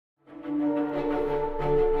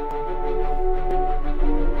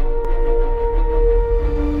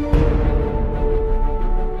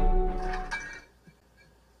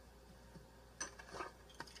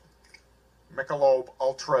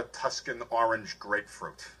ultra Tuscan orange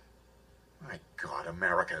grapefruit. My God,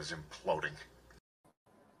 America is imploding.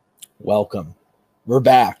 Welcome. We're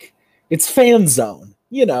back. It's Fan Zone.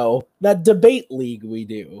 You know, that debate league we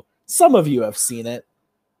do. Some of you have seen it.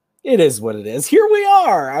 It is what it is. Here we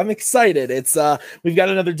are. I'm excited. It's we've got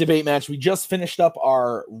another debate match. We just finished up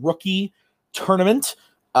our rookie tournament.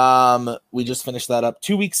 We just finished that up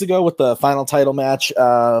 2 weeks ago with the final title match.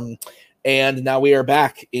 And now we are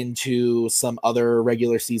back into some other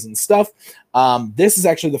regular season stuff. This is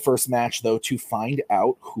actually the first match, though, to find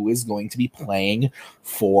out who is going to be playing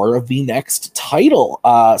for the next title.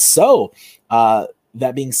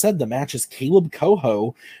 That being said, the match is Caleb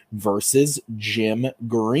Coho versus Jim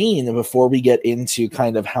Green. And before we get into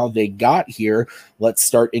kind of how they got here, let's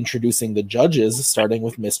start introducing the judges, starting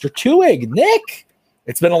with Mr. Tuig. Nick,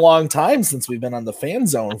 it's been a long time since we've been on the Fan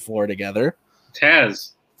Zone floor together. It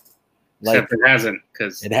has. Except it hasn't,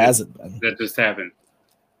 because it hasn't been. That just happened.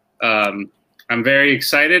 I'm very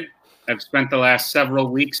excited. I've spent the last several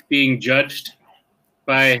weeks being judged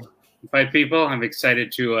by people. I'm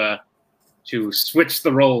excited to switch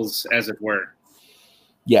the roles, as it were.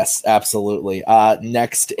 Yes, absolutely.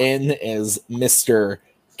 Next in is Mr.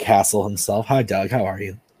 Castle himself. Hi, Doug. How are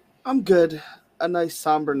you? I'm good. A nice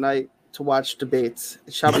somber night to watch debates.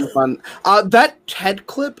 It shall be fun. That head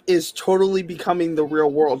clip is totally becoming the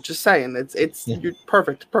real world. Just saying, it's You're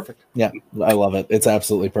perfect. Yeah, I love it. It's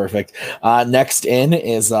absolutely perfect. Next in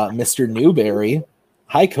is Mr. Newberry.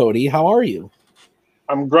 Hi, Cody. How are you?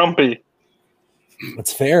 I'm grumpy.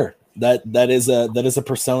 That's fair. That is a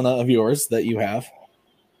persona of yours that you have.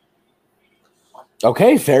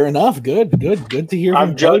 Okay, fair enough. Good to hear. I'm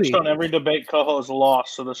from judged Cody. on every debate Coho has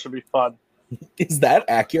lost, so this should be fun. Is that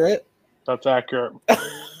accurate? That's accurate.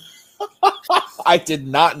 I did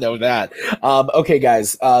not know that. Okay,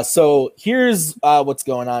 guys. So here's what's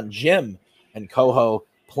going on. Jim and Coho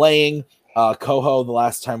playing. Coho, the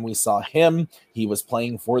last time we saw him, he was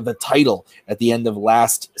playing for the title at the end of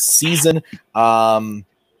last season.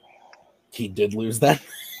 He did lose that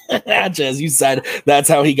match, as you said. That's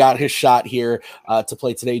how he got his shot here to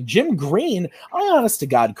play today. Jim Green, I honest to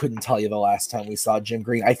God couldn't tell you the last time we saw Jim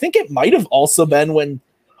Green. I think it might have also been when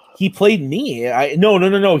he played me.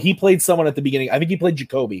 No. He played someone at the beginning. I think he played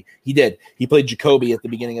Jacoby. He did. He played Jacoby at the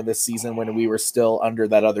beginning of this season when we were still under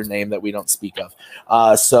that other name that we don't speak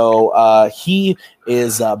of. So he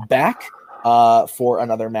is back for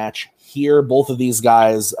another match here. Both of these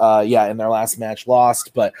guys, in their last match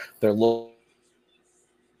lost, but they're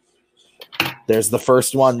there's the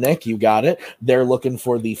first one, Nick. You got it. They're looking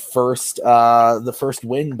for the first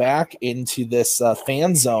win back into this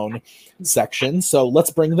fan zone section. So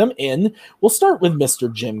let's bring them in. We'll start with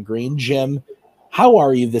Mr. Jim Green. Jim, how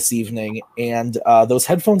are you this evening? And those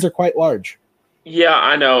headphones are quite large. Yeah,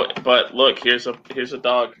 I know. But look, here's a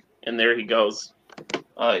dog, and there he goes.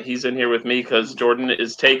 He's in here with me because Jordan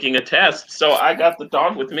is taking a test. So I got the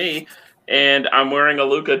dog with me, and I'm wearing a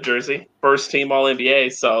Luka jersey, first team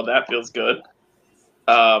All-NBA, so that feels good.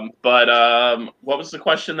 But what was the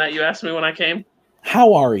question that you asked me when I came?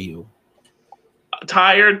 How are you?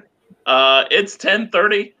 Tired. It's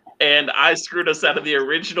 10:30, and I screwed us out of the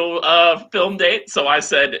original film date, so I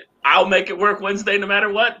said, I'll make it work Wednesday no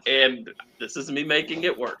matter what, and this is me making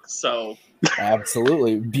it work, so...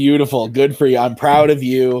 Absolutely. Beautiful. Good for you. I'm proud of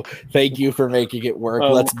you. Thank you for making it work.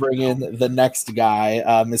 Let's bring in the next guy,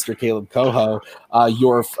 Mr. Caleb Coho.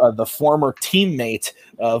 You're the former teammate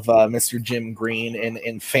of Mr. Jim Green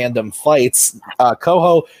in Fandom Fights.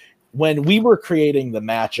 Coho, when we were creating the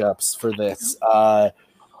matchups for this,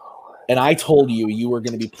 and I told you were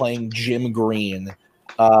going to be playing Jim Green,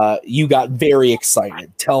 you got very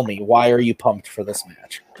excited. Tell me, why are you pumped for this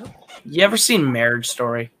match? You ever seen Marriage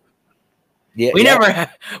Story? Yeah, we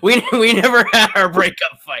never had our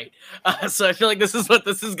breakup fight, so I feel like this is what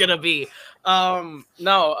this is gonna be.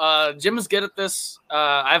 Jim is good at this.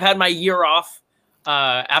 I've had my year off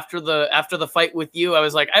after the fight with you. I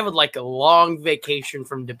was like, I would like a long vacation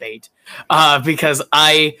from debate because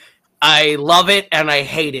I love it and I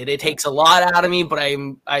hate it. It takes a lot out of me, but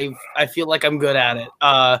I feel like I'm good at it.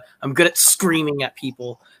 I'm good at screaming at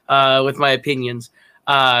people with my opinions.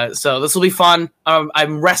 So this will be fun.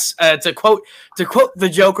 To quote the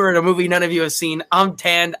Joker in a movie none of you have seen, I'm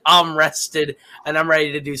tanned, I'm rested, and I'm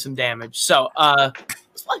ready to do some damage. So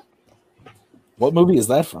it's fun. What movie is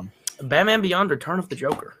that from? Batman Beyond: Return of the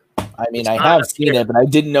Joker. I mean, I have seen it, but I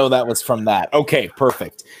didn't know that was from that. Okay,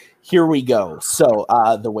 perfect. Here we go. So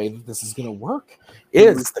the way that this is going to work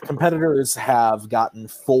is the competitors have gotten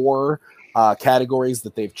 4 categories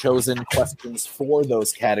that they've chosen, questions for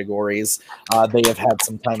those categories. They have had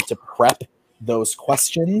some time to prep those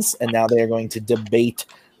questions, and now they are going to debate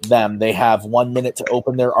them. They have 1 minute to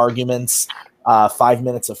open their arguments, 5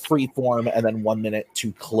 minutes of free form, and then 1 minute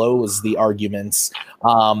to close the arguments.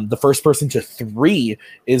 The first person to 3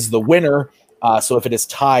 is the winner. So if it is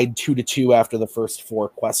tied 2-2 after the first 4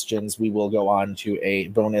 questions, we will go on to a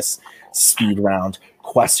bonus speed round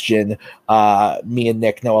question. Me and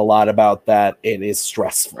Nick know a lot about that. It is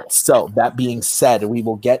stressful. So that being said, we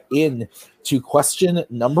will get into question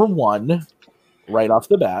number 1 right off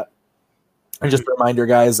the bat. And just a reminder,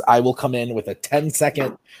 guys, I will come in with a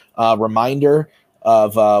 10-second reminder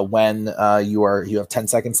of when you have 10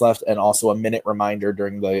 seconds left, and also a minute reminder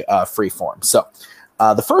during the free form. So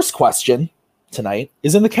the first question tonight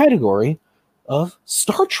is in the category of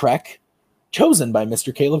Star Trek, chosen by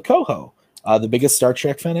Mr. Caleb Coho, the biggest Star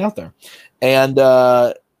Trek fan out there. And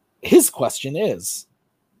his question is,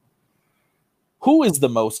 who is the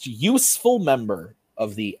most useful member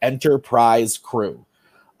of the Enterprise crew?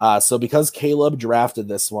 So because Caleb drafted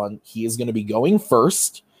this one, he is going to be going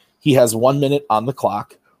first. He has 1 minute on the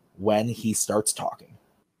clock when he starts talking.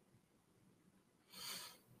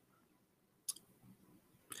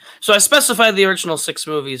 So I specified the original 6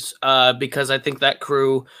 movies because I think that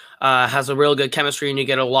crew has a real good chemistry, and you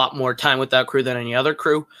get a lot more time with that crew than any other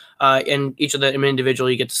crew. In each of them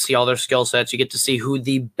individually, you get to see all their skill sets. You get to see who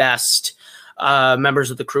the best members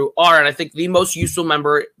of the crew are. And I think the most useful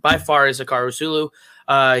member by far is Hikaru Sulu.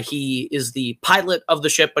 He is the pilot of the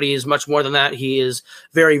ship, but he is much more than that. He is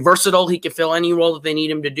very versatile. He can fill any role that they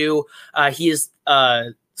need him to do. He is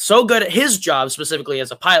so good at his job, specifically as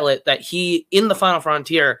a pilot, that he, in the Final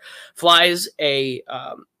Frontier, flies a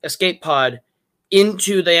escape pod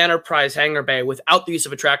into the Enterprise hangar bay without the use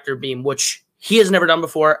of a tractor beam, which he has never done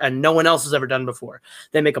before and no one else has ever done before.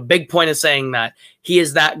 They make a big point of saying that. He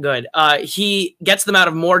is that good. He gets them out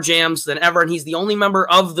of more jams than ever, and he's the only member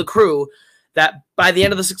of the crew that by the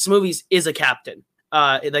end of the 6 movies is a captain.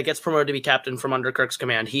 That gets promoted to be captain from under Kirk's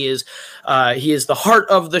command. He is the heart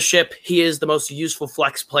of the ship. He is the most useful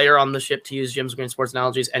flex player on the ship, to use Jim's Green Sports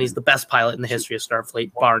analogies, and he's the best pilot in the history of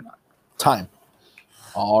Starfleet, bar none. Time.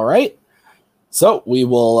 All right. So we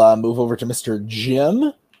will move over to Mr.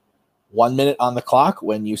 Jim. 1 minute on the clock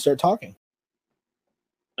when you start talking.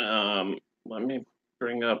 Let me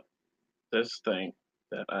bring up this thing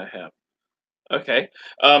that I have. Okay.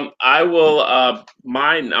 I will,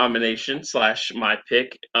 my nomination / my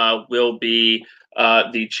pick will be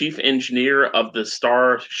the chief engineer of the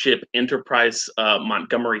Starship Enterprise,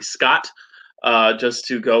 Montgomery Scott. Just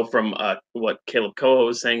to go from what Caleb Coho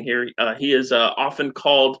was saying here, he is often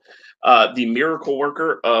called the miracle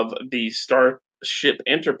worker of the Starship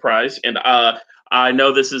Enterprise. And I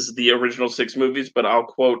know this is the original 6 movies, but I'll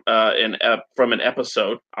quote from an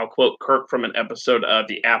episode. I'll quote Kirk from an episode of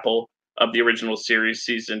The Apple of the original series,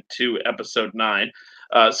 season 2, episode 9.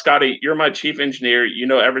 Scotty, you're my chief engineer. You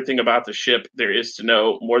know everything about the ship there is to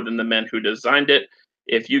know, more than the men who designed it.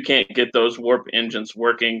 If you can't get those warp engines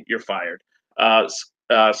working, you're fired.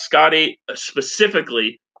 Scotty,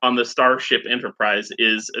 specifically on the Starship Enterprise,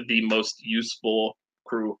 is the most useful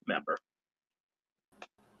crew member.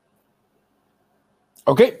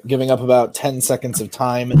 Okay, giving up about 10 seconds of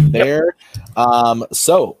time there.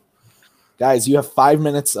 So, guys, you have 5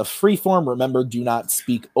 minutes of free form. Remember, do not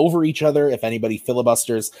speak over each other. If anybody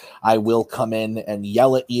filibusters, I will come in and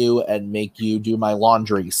yell at you and make you do my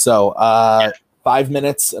laundry. So 5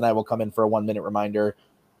 minutes, and I will come in for a 1 minute reminder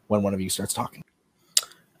when one of you starts talking.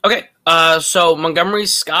 Okay, so Montgomery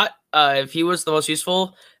Scott, if he was the most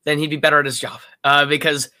useful, then he'd be better at his job.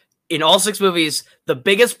 Because in all 6 movies, the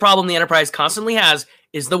biggest problem the Enterprise constantly has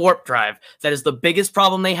is the warp drive. That is the biggest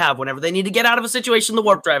problem they have. Whenever they need to get out of a situation, the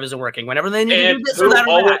warp drive isn't working. Whenever they need to do this or that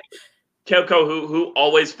or that. Kelko, who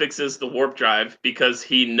always fixes the warp drive because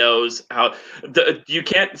he knows how. You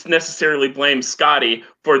can't necessarily blame Scotty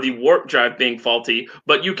for the warp drive being faulty,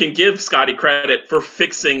 but you can give Scotty credit for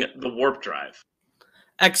fixing the warp drive.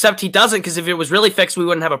 Except he doesn't, because if it was really fixed, we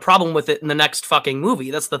wouldn't have a problem with it in the next fucking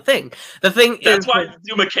movie. That's the thing. That's why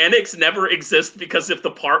do mechanics never exist, because if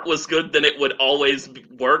the part was good, then it would always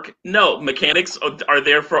work. No, mechanics are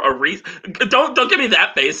there for a reason. Don't give me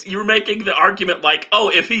that face. You're making the argument like, oh,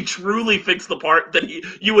 if he truly fixed the part, then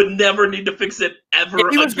you would never need to fix it ever again.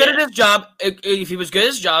 If he was good at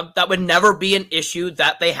his job, that would never be an issue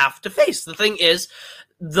that they have to face. The thing is,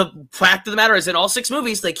 the fact of the matter is, in all 6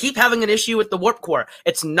 movies, they keep having an issue with the warp core.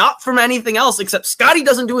 It's not from anything else, except Scotty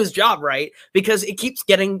doesn't do his job right, because it keeps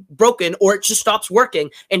getting broken, or it just stops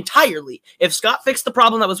working entirely. If Scott fixed the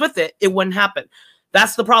problem that was with it, it wouldn't happen.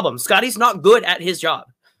 That's the problem. Scotty's not good at his job.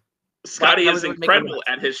 Scotty Why is would it make him incredible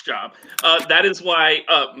at his job. That is why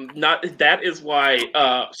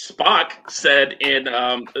Spock said in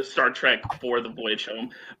Star Trek for the Voyage Home,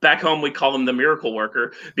 back home we call him the miracle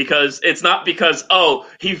worker, because it's not because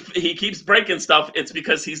he keeps breaking stuff. It's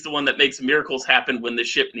because he's the one that makes miracles happen when the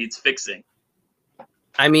ship needs fixing.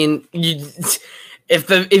 I mean,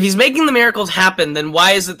 if he's making the miracles happen, then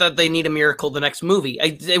why is it that they need a miracle the next movie?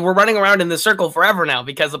 We're running around in this circle forever now,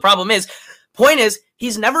 because the point is,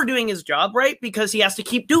 he's never doing his job right because he has to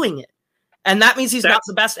keep doing it. And that means he's not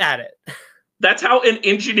the best at it. That's how an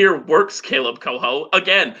engineer works, Caleb Coho.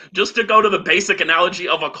 Again, just to go to the basic analogy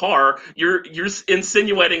of a car, you're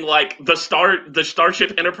insinuating like the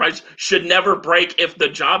Starship Enterprise should never break if the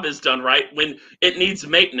job is done right, when it needs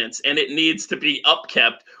maintenance and it needs to be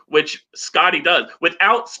upkept, which Scotty does.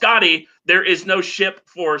 Without Scotty, there is no ship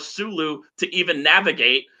for Sulu to even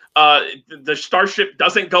navigate. The Starship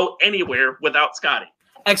doesn't go anywhere without Scotty.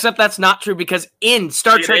 Except that's not true, because in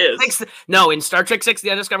Star Trek 6, in Star Trek 6,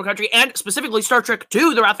 The Undiscovered Country, and specifically Star Trek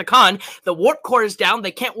 2, The Wrath of Khan, the warp core is down,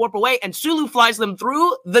 they can't warp away, and Sulu flies them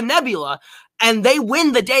through the nebula, and they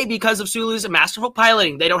win the day because of Sulu's masterful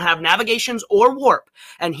piloting. They don't have navigations or warp,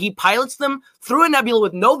 and he pilots them through a nebula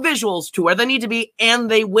with no visuals to where they need to be,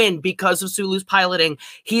 and they win because of Sulu's piloting.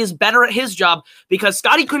 He is better at his job, because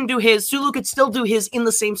Scotty couldn't do his, Sulu could still do his in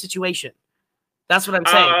the same situation. That's what I'm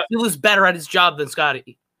saying. Sulu's better at his job than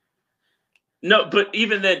Scotty. No, but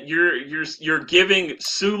even then, you're giving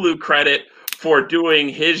Sulu credit for doing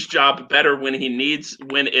his job better when he needs to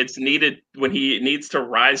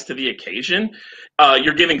rise to the occasion.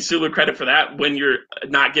 You're giving Sulu credit for that when you're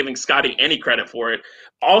not giving Scotty any credit for it.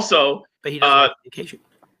 Also, but he doesn't have the occasion.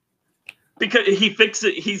 Because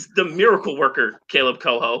he's the miracle worker, Caleb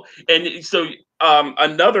Coho. And so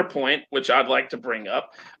another point, which I'd like to bring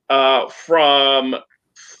up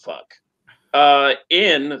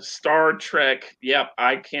in Star Trek,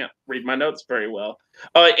 I can't read my notes very well.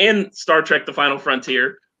 In Star Trek The Final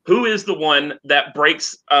Frontier, who is the one that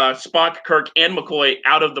breaks Spock, Kirk, and McCoy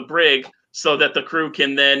out of the brig so that the crew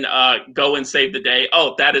can then go and save the day?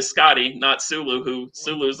 Oh, that is Scotty, not Sulu,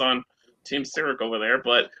 Sulu's on Team Sirik over there,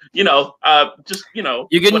 but you can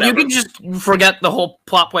just forget the whole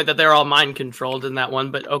plot point that they're all mind controlled in that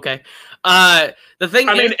one. But okay, the thing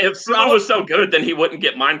if Sulu was so good, then he wouldn't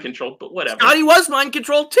get mind controlled. But whatever. Scotty was mind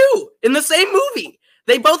controlled too in the same movie.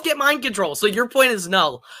 They both get mind control, so your point is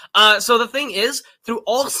null. So the thing is, through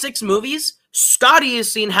all 6 movies, Scotty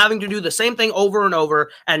is seen having to do the same thing over and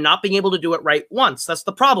over and not being able to do it right once. That's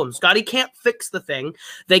the problem. Scotty can't fix the thing.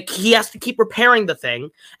 He has to keep repairing the thing,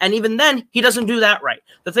 and even then, he doesn't do that right.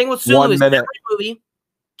 The thing with Sulu is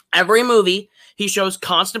every movie, he shows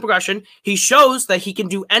constant progression. He shows that he can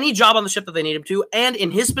do any job on the ship that they need him to, and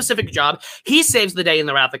in his specific job, he saves the day in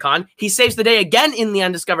the Wrath of Khan. He saves the day again in the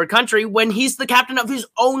Undiscovered Country when he's the captain of his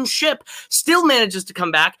own ship, still manages to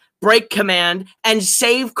come back, break command, and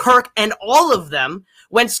save Kirk and all of them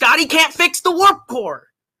when Scotty can't fix the warp core.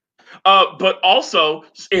 But also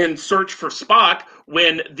in Search for Spock,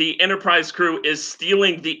 when the Enterprise crew is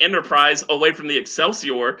stealing the Enterprise away from the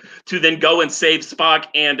Excelsior to then go and save Spock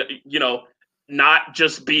and, not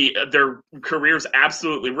just be their careers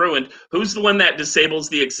absolutely ruined. Who's the one that disables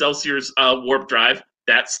the Excelsior's warp drive?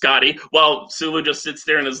 That's Scotty. Well, Sulu just sits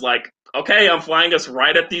there and is like, okay, I'm flying us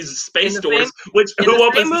right at these space doors. Who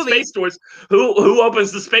opens the space doors? Who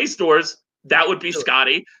opens the space doors? That would be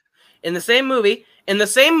Scotty. In the same movie,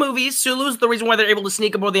 Sulu's the reason why they're able to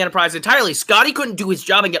sneak aboard the Enterprise entirely. Scotty couldn't do his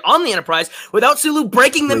job and get on the Enterprise without Sulu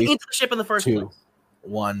breaking them into the ship in the first place.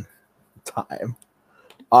 1 time.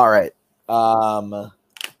 All right. We are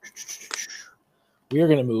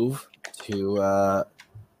going to move to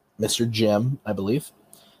Mr. Jim, I believe.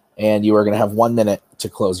 And you are going to have 1 minute to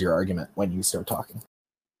close your argument when you start talking.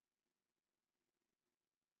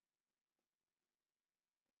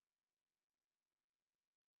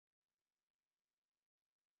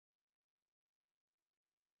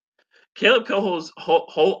 Caleb Coho's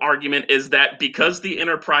whole argument is that because the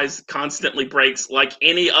Enterprise constantly breaks, like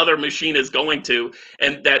any other machine is going to,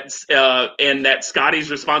 and that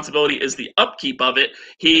Scotty's responsibility is the upkeep of it,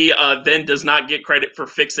 he then does not get credit for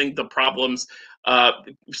fixing the problems.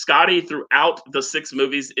 Scotty, throughout the 6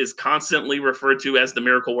 movies, is constantly referred to as the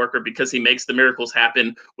miracle worker because he makes the miracles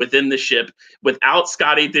happen within the ship. Without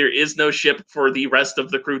Scotty, there is no ship for the rest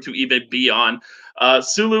of the crew to even be on.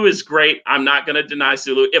 Sulu is great. I'm not going to deny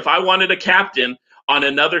Sulu. If I wanted a captain on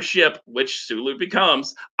another ship, which Sulu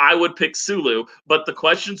becomes, I would pick Sulu. But the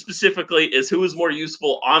question specifically is who is more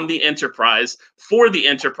useful on the Enterprise for the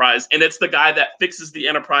Enterprise, and it's the guy that fixes the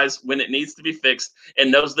Enterprise when it needs to be fixed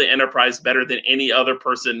and knows the Enterprise better than any other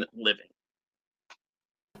person living.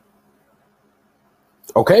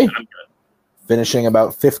 Okay. I'm good. Finishing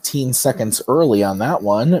about 15 seconds early on that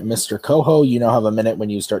one. Mr. Coho, you now have a minute when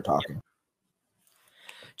you start talking.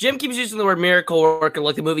 Jim keeps using the word miracle worker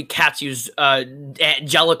like the movie Cats used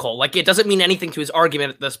Jellicle. Like, it doesn't mean anything to his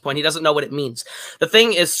argument at this point. He doesn't know what it means. The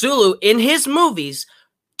thing is, Sulu, in his movies,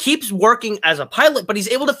 keeps working as a pilot, but he's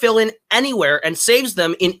able to fill in anywhere and saves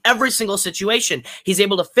them in every single situation. He's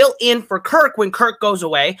able to fill in for Kirk when Kirk goes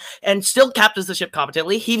away and still captains the ship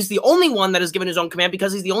competently. He's the only one that is given his own command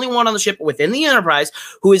because he's the only one on the ship within the Enterprise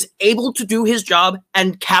who is able to do his job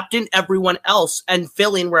and captain everyone else and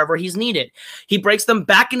fill in wherever he's needed. He breaks them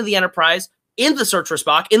back into the Enterprise in the Search for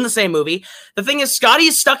Spock, in the same movie. The thing is, Scotty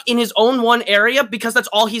is stuck in his own one area because that's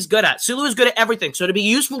all he's good at. Sulu is good at everything. So to be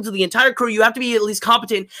useful to the entire crew, you have to be at least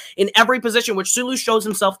competent in every position, which Sulu shows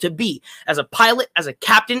himself to be. As a pilot, as a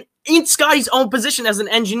captain, in Scotty's own position as an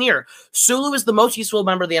engineer. Sulu is the most useful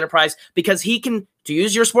member of the Enterprise because he can, to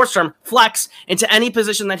use your sports term, flex into any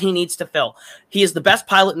position that he needs to fill. He is the best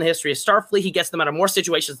pilot in the history of Starfleet. He gets them out of more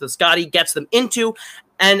situations than Scotty gets them into.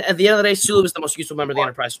 And at the end of the day, Sulu is the most useful member of the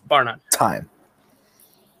Enterprise, bar none. Time.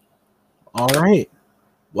 All right.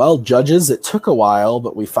 Well, judges, it took a while,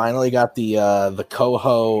 but we finally got the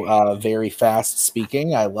Coho very fast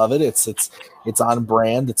speaking. I love it. It's on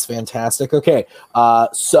brand. It's fantastic. Okay,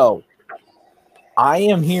 so I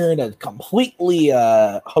am here in a completely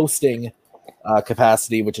hosting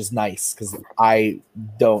capacity, which is nice because I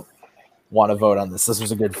don't want to vote on this. This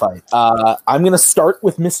was a good fight. I'm going to start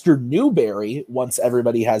with Mr. Newberry once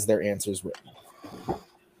everybody has their answers written.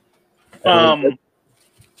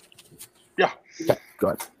 Yeah. Okay,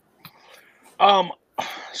 go ahead.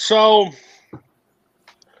 So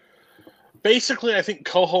basically, I think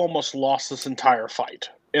Coho almost lost this entire fight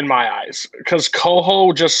in my eyes because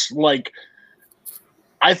Coho just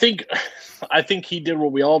I think he did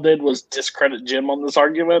what we all did, was discredit Jim on this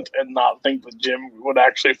argument and not think that Jim would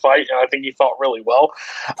actually fight, and I think he fought really well.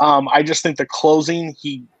 I just think the closing,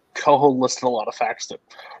 Coho listed a lot of facts that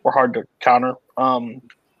were hard to counter.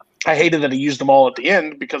 I hated that he used them all at the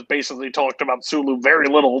end because basically he talked about Sulu very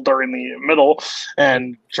little during the middle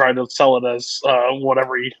and tried to sell it as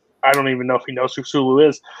whatever I don't even know if he knows who Sulu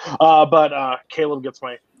is. But Caleb gets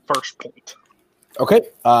my first point. Okay.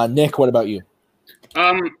 Nick, what about you?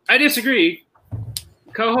 I disagree.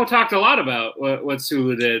 Coho talked a lot about what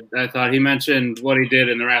Sulu did. I thought he mentioned what he did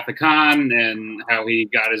in the Wrath of Khan and how he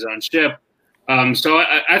got his own ship. So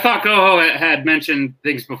I thought Coho had mentioned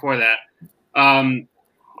things before that.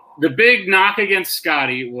 The big knock against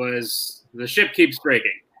Scotty was the ship keeps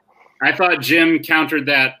breaking. I thought Jim countered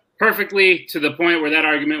that perfectly to the point where that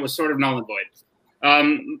argument was sort of null and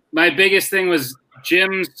void. My biggest thing was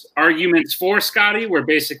Jim's arguments for Scotty were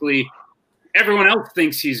basically everyone else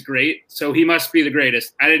thinks he's great, so he must be the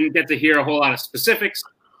greatest. I didn't get to hear a whole lot of specifics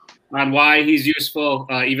on why he's useful.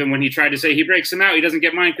 Even when he tried to say he breaks him out, he doesn't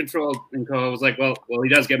get mind controlled. And Coho was like, well, he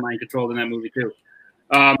does get mind controlled in that movie too.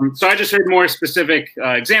 So I just heard more specific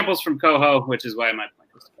examples from Coho, which is why my point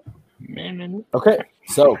was. Okay,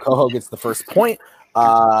 so Coho gets the first point.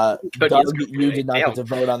 Doug, you did not get to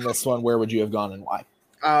vote on this one. Where would you have gone and why?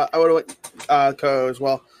 I would have went Coho as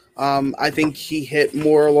well. I think he hit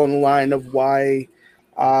more along the line of why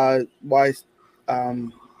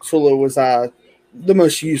Sulu was the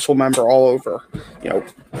most useful member all over.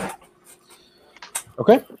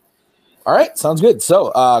 Okay. All right, sounds good.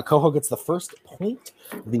 So Coho gets the first point,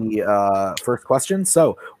 the first question.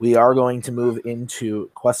 So we are going to move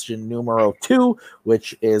into question numero 2,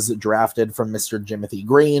 which is drafted from Mr. Jimothy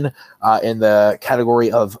Green in the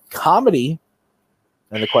category of comedy.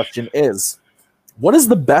 And the question is, what is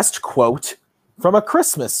the best quote from A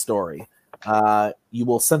Christmas Story? You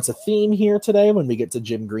will sense a theme here today when we get to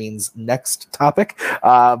Jim Green's next topic.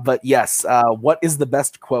 But yes, what is the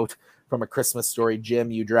best quote from A Christmas Story?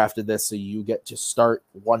 Jim, you drafted this, so you get to start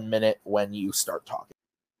 1 minute when you start talking.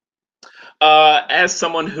 As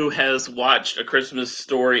someone who has watched A Christmas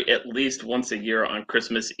Story at least once a year on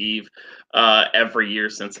Christmas Eve, every year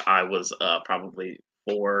since I was probably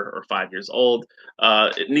 4 or 5 years old,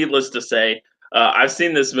 needless to say, I've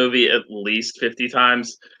seen this movie at least 50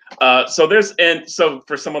 times. So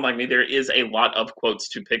for someone like me, there is a lot of quotes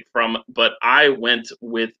to pick from, but I went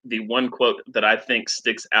with the one quote that I think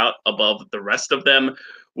sticks out above the rest of them,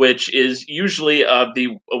 which is usually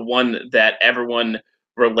the one that everyone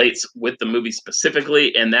relates with the movie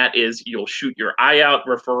specifically, and that is "You'll shoot your eye out,"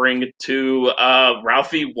 referring to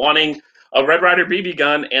Ralphie wanting a Red Ryder BB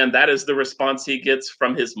gun, and that is the response he gets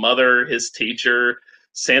from his mother, his teacher,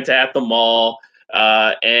 Santa at the mall,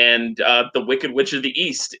 and the Wicked Witch of the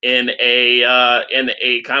East in a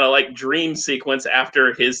kind of like dream sequence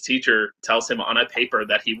after his teacher tells him on a paper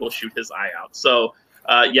that he will shoot his eye out. So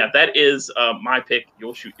Yeah, that is my pick.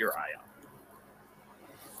 You'll shoot your eye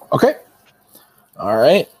out. Okay. All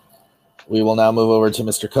right. We will now move over to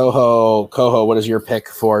Mr. Coho. Coho, what is your pick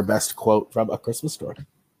for best quote from A Christmas Story?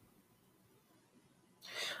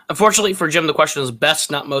 Unfortunately for Jim, the question is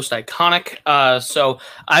best, not most iconic. So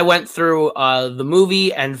I went through the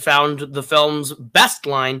movie and found the film's best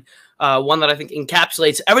line, one that I think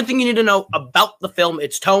encapsulates everything you need to know about the film,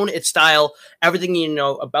 its tone, its style, everything you need to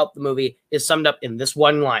know about the movie is summed up in this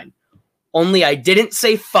one line. Only I didn't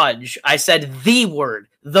say fudge. I said the word,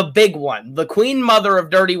 the big one, the queen mother of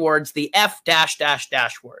dirty words, the F dash dash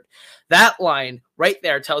dash word. That line right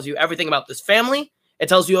there tells you everything about this family. It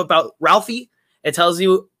tells you about Ralphie. It tells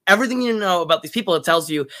you everything you know about these people. It tells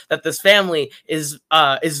you that this family is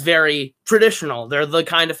very traditional. They're the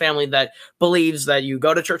kind of family that believes that you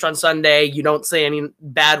go to church on Sunday, you don't say any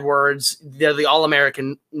bad words. They're the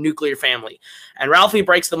all-American nuclear family. And Ralphie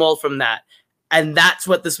breaks the mold from that. And that's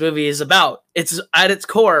what this movie is about. It's at its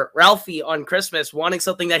core, Ralphie on Christmas wanting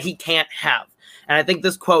something that he can't have. And I think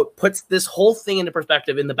this quote puts this whole thing into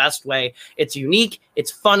perspective in the best way. It's unique. It's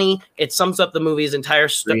funny. It sums up the movie's entire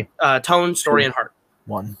tone, story, and heart.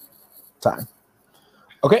 One time.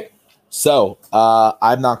 Okay. So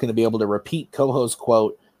I'm not going to be able to repeat Coho's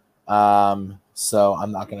quote. So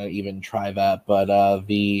I'm not going to even try that. But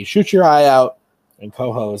the shoot your eye out and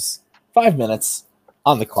Coho's 5 minutes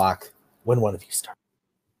on the clock. When one of you start.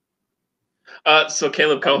 So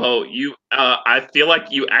Caleb Coho, you, I feel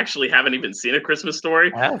like you actually haven't even seen A Christmas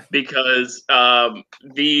Story because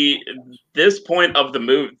this point of the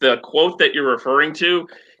movie, the quote that you're referring to,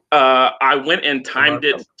 I went and timed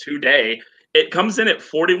it today. It comes in at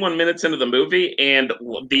 41 minutes into the movie, and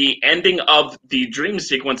the ending of the dream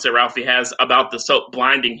sequence that Ralphie has about the soap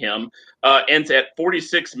blinding him ends at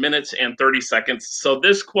 46 minutes and 30 seconds. So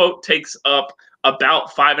this quote takes up about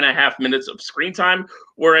 5.5 minutes of screen time,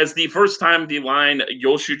 whereas the first time the line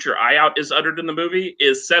 "You'll shoot your eye out" is uttered in the movie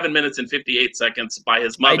is 7 minutes and 58 seconds by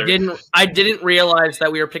his mother. I didn't realize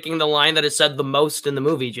that we were picking the line that is said the most in the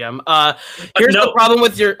movie, Jim. Here's the problem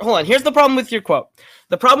with your Here's the problem with your quote.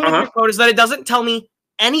 The problem with your quote is that it doesn't tell me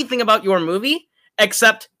anything about your movie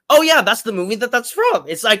except, oh yeah, that's the movie that's from.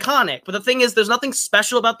 It's iconic. But the thing is, there's nothing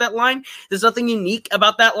special about that line. There's nothing unique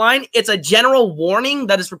about that line. It's a general warning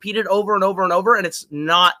that is repeated over and over and over, and it's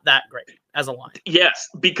not that great as a line. Yes,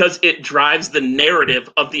 because it drives the narrative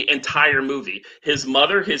of the entire movie. His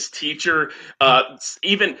mother, his teacher,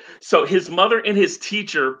 his mother and his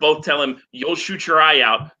teacher both tell him, "You'll shoot your eye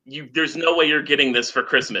out. There's no way you're getting this for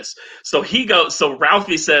Christmas." So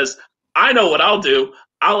Ralphie says, "I know what I'll do.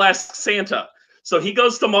 I'll ask Santa." So he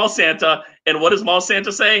goes to Mall Santa, and what does Mall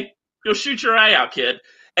Santa say? "You'll shoot your eye out, kid."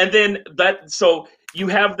 And then so you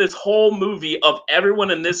have this whole movie of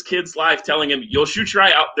everyone in this kid's life telling him, "You'll shoot your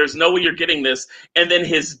eye out. There's no way you're getting this." And then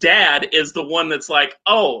his dad is the one that's like,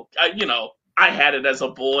 "Oh, I had it as a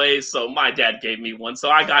boy, so my dad gave me one, so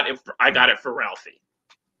I got it for Ralphie."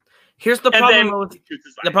 Here's the problem.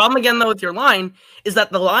 The problem again, though, with your line is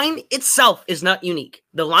that the line itself is not unique.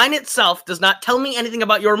 The line itself does not tell me anything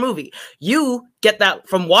about your movie. You get that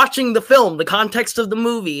from watching the film, the context of the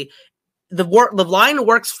movie. The line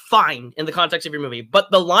works fine in the context of your movie, but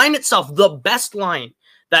the line itself, the best line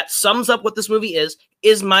that sums up what this movie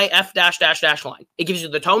is my F dash dash dash line. It gives you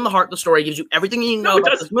the tone, the heart, the story. It gives you everything you know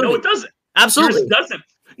about this movie. No, it doesn't. Absolutely, it doesn't.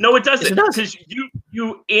 No, it doesn't. Because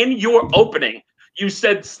you in your opening, you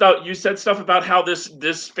said stuff about how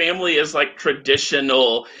this family is like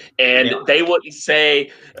traditional, and they wouldn't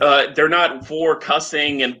say they're not for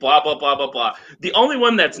cussing and blah blah blah blah blah. The only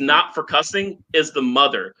one that's not for cussing is the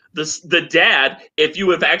mother. The dad, if you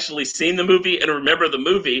have actually seen the movie and remember the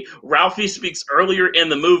movie, Ralphie speaks earlier in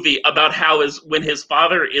the movie about how when his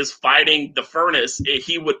father is fighting the furnace,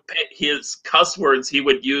 he would his cuss words he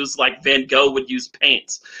would use like Van Gogh would use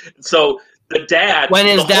paints. So the dad, when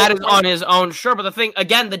his dad is on his own, sure. But the thing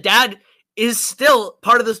again, the dad is still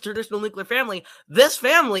part of this traditional nuclear family. This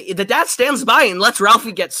family, the dad stands by and lets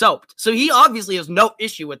Ralphie get soaped. So he obviously has no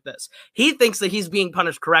issue with this. He thinks that he's being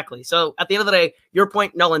punished correctly. So at the end of the day, your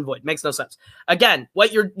point, null and void. Makes no sense. Again,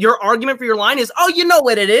 what your argument for your line is, oh, you know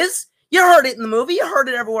what it is. You heard it in the movie. You heard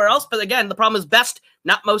it everywhere else. But again, the problem is best,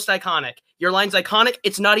 not most iconic. Your line's iconic.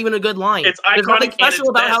 It's not even a good line. It's iconic. There's nothing special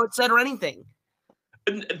about how it's said or anything.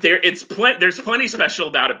 There's plenty special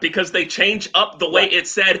about it because they change up the way it's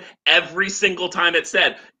said every single time it's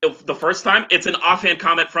said. The first time, it's an offhand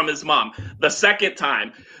comment from his mom. The second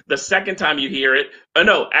time you hear it,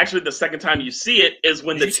 No, actually, the second time you see it is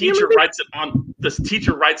when the teacher writes it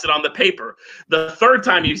on the paper. The third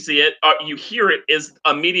time you see it, you hear it, is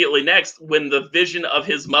immediately next when the vision of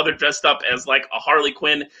his mother dressed up as like a Harley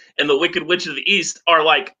Quinn and the Wicked Witch of the East are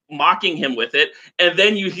like mocking him with it, and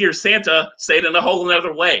then you hear Santa say it in a whole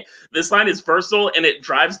another way. This line is versatile, and it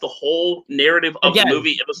drives the whole narrative of the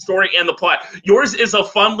movie, and the story, and the plot. Yours is a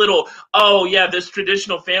fun little, oh yeah, this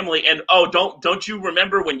traditional family, and oh, don't you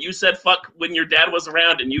remember when you said fuck when your dad was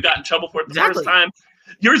around and you got in trouble for it the first time?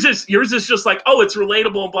 Yours is just like, oh, it's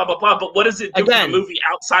relatable and blah blah blah. But what does it do for the movie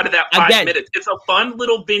outside of that 5 minutes? It's a fun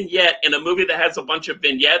little vignette in a movie that has a bunch of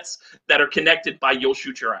vignettes that are connected by "You'll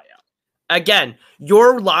Shoot Your Eye Out." Again,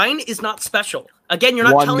 your line is not special. Again, you're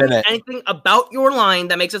not telling me anything about your line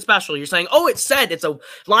that makes it special. You're saying, oh, it's a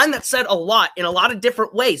line that's said a lot in a lot of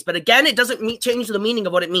different ways. But again, it doesn't change the meaning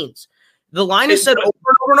of what it means. The line is said over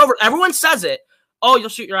and over and over. Everyone says it. Oh, you'll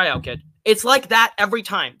shoot your eye out, kid. It's like that every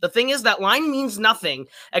time. The thing is, that line means nothing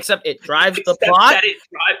except it drives the plot.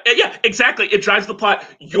 Yeah, exactly. It drives the plot.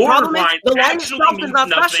 Your line itself is not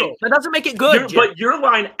special. That doesn't make it good. But your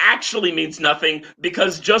line actually means nothing,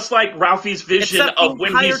 because just like Ralphie's vision of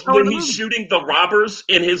when he's shooting the robbers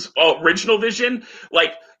in his original vision,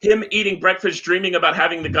 like him eating breakfast, dreaming about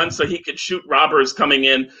having the gun so he could shoot robbers coming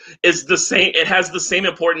in, is the same. It has the same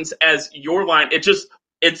importance as your line.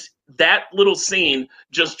 It's that little scene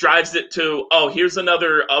just drives it to, oh, here's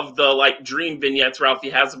another of the like dream vignettes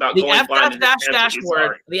Ralphie has about the going blind.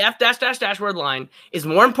 The F word line is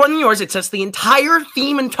more important than yours. It sets the entire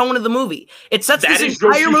theme and tone of the movie. It sets this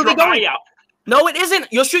entire movie going. No, it isn't.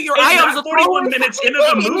 You'll shoot your eye out. 41 minutes into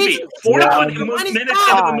the movie. 41 minutes into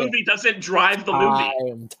the movie doesn't drive the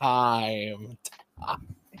movie. Time.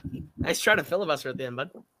 Nice try to filibuster at the end,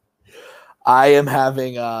 bud. I am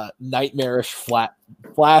having nightmarish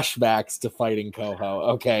flashbacks to fighting Coho.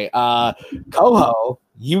 Okay, Coho,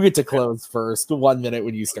 you get to close first. 1 minute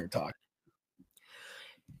when you start talking.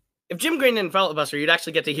 If Jim Green didn't filibuster, you'd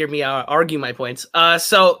actually get to hear me argue my points.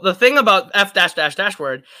 So the thing about F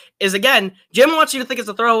word is, again, Jim wants you to think it's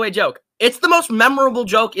a throwaway joke. It's the most memorable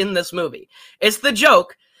joke in this movie. It's the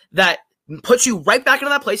joke that puts you right back into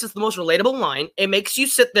that place. It's the most relatable line. It makes you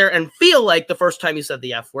sit there and feel like the first time you said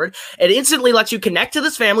the F word. It instantly lets you connect to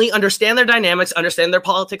this family, understand their dynamics, understand their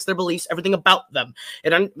politics, their beliefs, everything about them.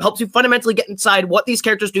 It helps you fundamentally get inside what these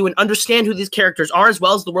characters do and understand who these characters are, as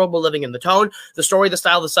well as the world we're living in. The tone, the story, the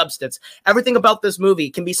style, the substance. Everything about this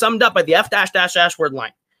movie can be summed up by the F word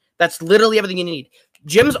line. That's literally everything you need.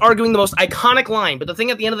 Jim's arguing the most iconic line, but the thing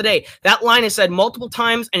at the end of the day, that line is said multiple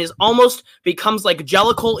times and is almost becomes like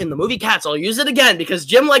Jellicle in the movie Cats. I'll use it again because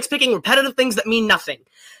Jim likes picking repetitive things that mean nothing.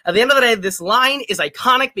 At the end of the day, this line is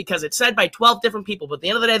iconic because it's said by 12 different people, but at the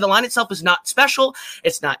end of the day, the line itself is not special.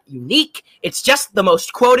 It's not unique. It's just the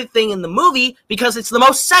most quoted thing in the movie because it's the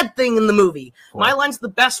most said thing in the movie. My line's the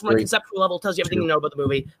best from a conceptual level, tells you everything you know about the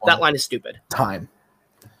movie. That line is stupid. Time.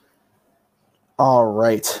 All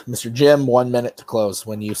right, Mr. Jim, 1 minute to close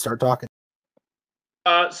when you start talking.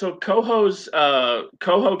 So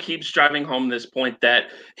Coho keeps driving home this point that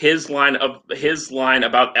his line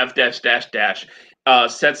about F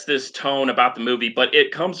sets this tone about the movie, but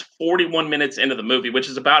it comes 41 minutes into the movie, which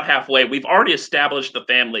is about halfway. We've already established the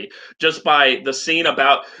family just by the scene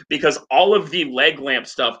because all of the leg lamp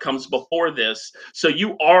stuff comes before this. So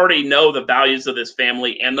you already know the values of this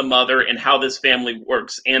family and the mother and how this family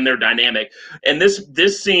works and their dynamic. And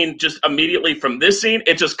this scene, just immediately from this scene,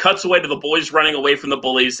 it just cuts away to the boys running away from the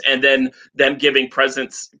bullies and then them giving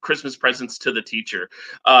Christmas presents to the teacher.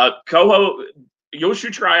 Coho, You'll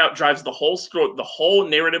Shoot Your Eye Out drives the whole story, the whole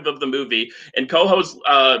narrative of the movie, and Coho's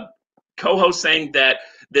saying that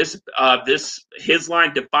his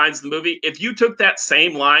line defines the movie. If you took that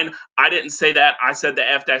same line, I didn't say that, I said the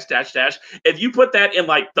F dash. If you put that in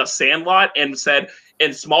like The Sandlot and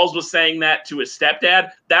Smalls was saying that to his stepdad,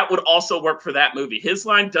 that would also work for that movie. His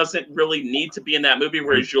line doesn't really need to be in that movie,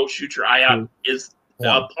 whereas You'll Shoot Your Eye Out is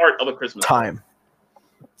a part of A Christmas Time.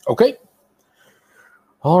 Okay.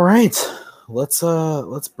 All right. Let's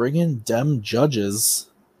bring in Dem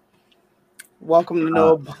Judges. Welcome to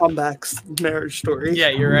Noah Baumbach's marriage story. Yeah,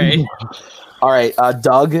 you're right. All right,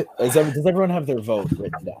 Doug. Does everyone have their vote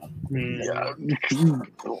written down? Yeah,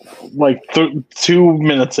 like 2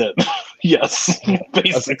 minutes in. Yes,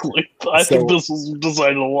 basically. I think this was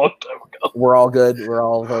decided a long time ago. We're all good. We're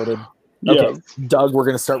all voted. Okay, Yeah. Doug, we're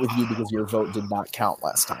gonna start with you because your vote did not count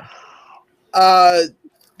last time.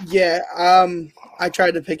 Yeah. I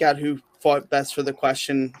tried to pick out who fought best for the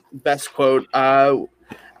question. Best quote.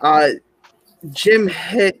 Jim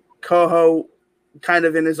hit Coho kind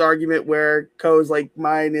of in his argument where Ko's like,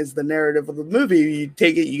 mine is the narrative of the movie. You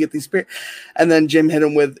take it, you get these, and then Jim hit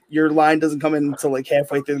him with, your line doesn't come in until like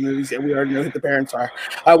halfway through the movie. And we already know who the parents are.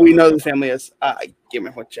 We know who the family is. Give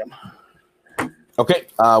me with Jim. Okay,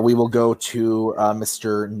 we will go to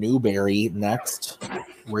Mr. Newberry next.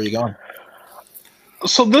 Where are you going?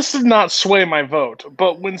 So this does not sway my vote,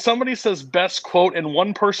 but when somebody says best quote and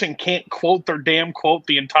one person can't quote their damn quote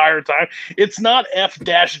the entire time, it's not F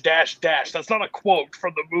dash dash dash. That's not a quote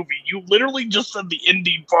from the movie. You literally just said the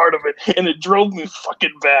ending part of it, and it drove me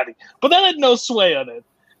fucking batty. But that had no sway on it,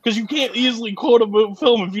 because you can't easily quote a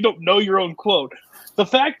film if you don't know your own quote. The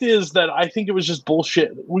fact is that I think it was just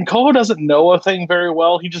bullshit. When Koho doesn't know a thing very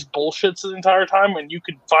well, he just bullshits the entire time, and you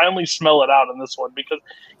could finally smell it out in this one, because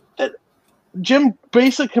Jim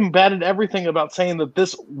basically combated everything about saying that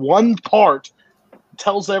this one part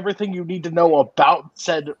tells everything you need to know about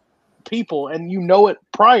said people, and you know it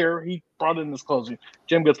prior. He brought in this closing.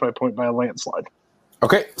 Jim gets my point by a landslide.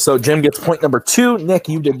 Okay, so Jim gets point number 2. Nick,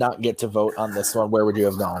 you did not get to vote on this one. Where would you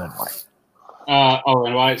have gone and why?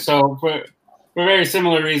 And why? So for very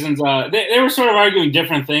similar reasons, they were sort of arguing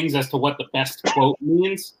different things as to what the best quote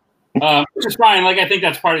means, which is fine. Like, I think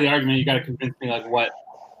that's part of the argument. You got to convince me, like,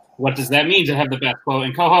 what does that mean to have the best quote?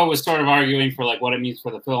 And Koho was sort of arguing for like what it means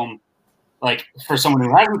for the film, like for someone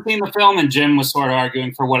who hasn't seen the film, and Jim was sort of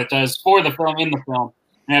arguing for what it does for the film in the film.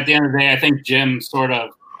 And at the end of the day, I think Jim sort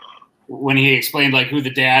of, when he explained like who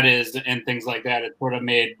the dad is and things like that, it sort of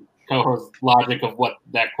made Koho's logic of what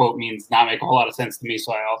that quote means not make a whole lot of sense to me.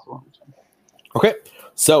 So I also wanted to. Okay.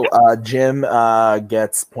 So Jim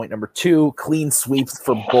gets point number 2. Clean sweeps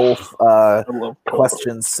for both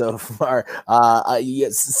questions so far.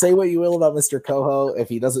 Yes, say what you will about Mr. Koho. If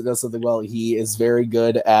he doesn't know something well, he is very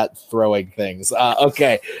good at throwing things.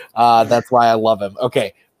 Okay, that's why I love him.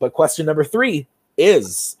 Okay, but question number 3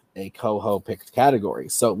 is a Koho picked category.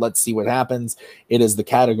 So let's see what happens. It is the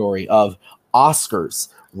category of Oscars,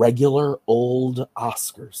 regular old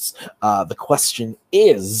Oscars. The question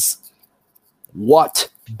is, what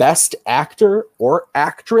best actor or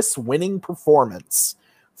actress winning performance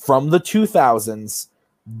from the 2000s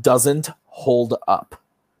doesn't hold up?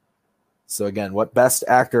 So again, what best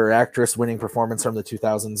actor or actress winning performance from the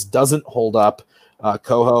 2000s doesn't hold up?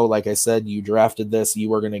 Koho, like I said, you drafted this.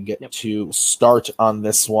 You are going to get to start on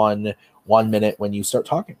this one 1 minute when you start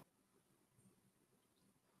talking.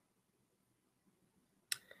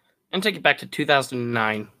 And take it back to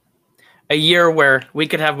 2009. A year where we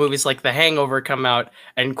could have movies like The Hangover come out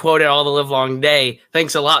and quote it all the livelong day.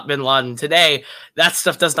 Thanks a lot, Bin Laden. Today, that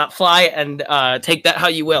stuff does not fly, and take that how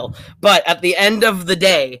you will. But at the end of the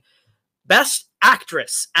day, Best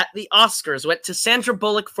Actress at the Oscars went to Sandra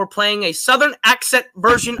Bullock for playing a Southern accent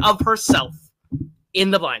version of herself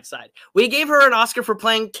in The Blind Side. We gave her an Oscar for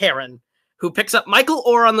playing Karen, who picks up Michael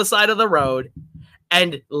Orr on the side of the road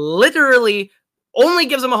and literally only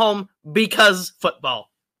gives him a home because football.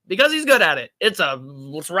 Because he's good at it.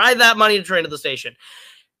 Let's ride that money train to the station.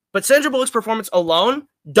 But Sandra Bullock's performance alone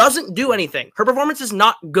doesn't do anything. Her performance is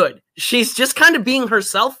not good. She's just kind of being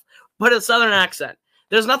herself, but a Southern accent.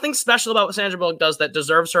 There's nothing special about what Sandra Bullock does that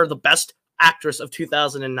deserves her the best actress of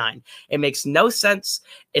 2009. It makes no sense.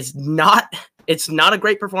 It's not a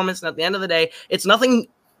great performance. And at the end of the day, it's nothing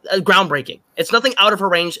groundbreaking. It's nothing out of her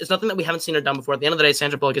range. It's nothing that we haven't seen her done before. At the end of the day,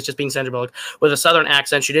 Sandra Bullock is just being Sandra Bullock with a Southern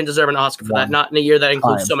accent. She didn't deserve an Oscar for that, not in a year that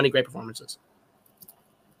includes so many great performances.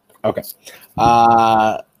 Okay.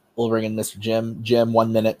 We'll bring in Mr. Jim. Jim,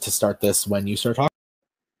 1 minute to start this when you start talking.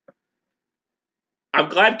 I'm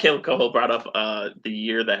glad Caleb Coho brought up the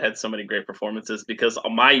year that had so many great performances, because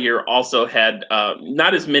my year also had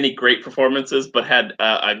not as many great performances, but had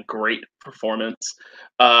a great performance.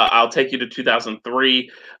 I'll take you to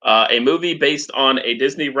 2003. A movie based on a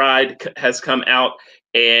Disney ride has come out,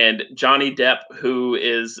 and Johnny Depp, who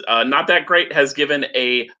is not that great, has given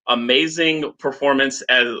a amazing performance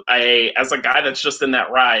as a guy that's just in that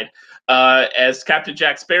ride as Captain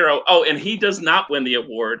Jack Sparrow. Oh, and he does not win the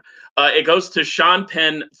award. It goes to Sean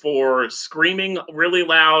Penn for screaming really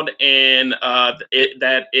loud and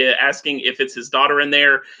asking if it's his daughter in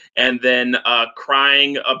there, and then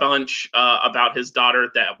crying a bunch about his daughter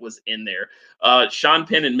that was in there. Sean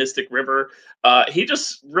Penn in Mystic River, he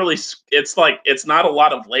just really, it's not a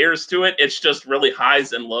lot of layers to it. It's just really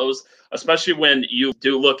highs and lows, especially when you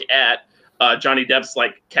do look at Johnny Depp's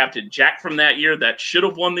like Captain Jack from that year that should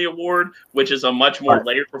have won the award, which is a much more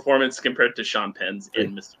layered performance compared to Sean Penn's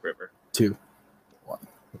in Mystic River. 2, 1,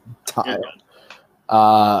 time.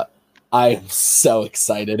 I am so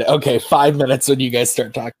excited. Okay, 5 minutes when you guys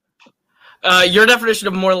start talking. Your definition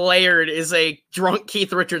of more layered is a drunk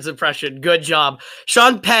Keith Richards impression. Good job.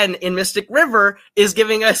 Sean Penn in Mystic River is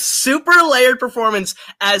giving a super layered performance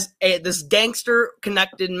as this gangster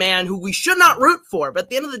connected man who we should not root for. But at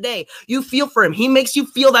the end of the day, you feel for him. He makes you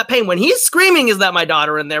feel that pain. When he's screaming, "Is that my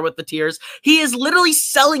daughter?" in there with the tears, he is literally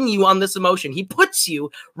selling you on this emotion. He puts you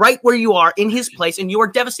right where you are in his place, and you are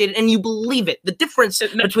devastated, and you believe it. The difference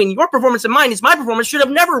between your performance and mine is my performance should have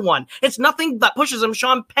never won. It's nothing that pushes him.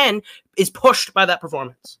 Sean Penn is pushed by that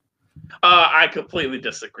performance. I completely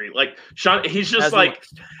disagree. Like Sean, he's just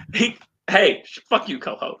hey, fuck you,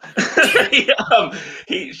 Coho.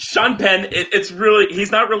 Sean Penn, it's really,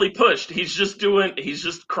 he's not really pushed. He's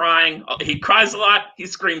just crying. He cries a lot. He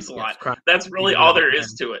screams a lot. That's really all there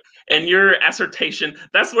is to it. And your assertion,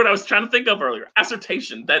 that's what I was trying to think of earlier.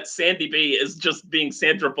 Assertion that Sandy B is just being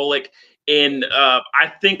Sandra Bullock in,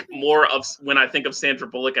 I think more of, when I think of Sandra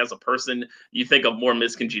Bullock as a person, you think of more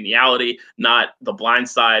Miss Congeniality, not The Blind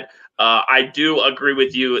Side. I do agree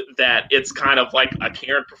with you that it's kind of like a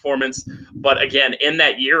Karen performance, but again, in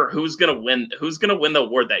that year, who's gonna win? Who's gonna win the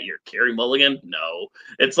award that year? Carey Mulligan? No.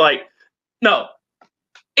 It's like, no.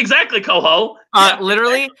 Exactly, Coho.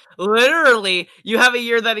 Literally, you have a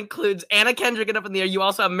year that includes Anna Kendrick Up in the Air. You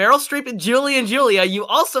also have Meryl Streep and Julia. You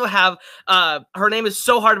also have, her name is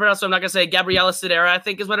so hard to pronounce, so I'm not gonna say Gabriella Sidera, I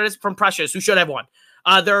think is what it is, from Precious, who should have won.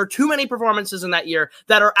 There are too many performances in that year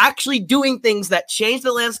that are actually doing things that change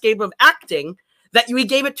the landscape of acting, that we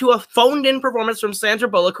gave it to a phoned-in performance from Sandra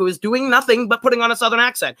Bullock, who is doing nothing but putting on a Southern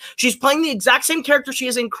accent. She's playing the exact same character she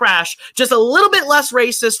is in Crash, just a little bit less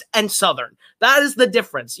racist and Southern. That is the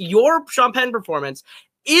difference. Your Sean Penn performance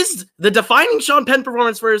is the defining Sean Penn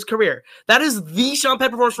performance for his career. That is the Sean Penn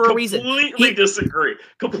performance for a reason. Completely disagree.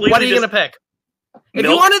 Completely. What are you going to pick? If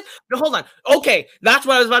you wanted, hold on. Okay, that's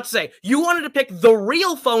what I was about to say. You wanted to pick the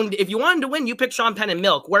real phone. If you wanted to win, you pick Sean Penn in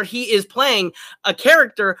Milk, where he is playing a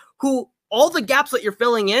character who all the gaps that you're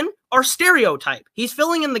filling in are stereotype. He's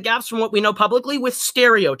filling in the gaps from what we know publicly with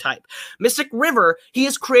stereotype. Mystic River, he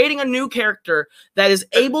is creating a new character that is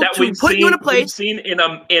able to put you in a place. We've seen in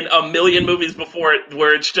a million movies before,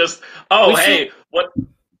 where it's just, what?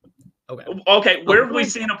 Okay. Where have we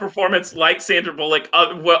seen a performance like Sandra Bullock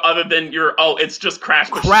other than it's just Crash?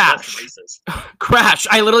 Crash.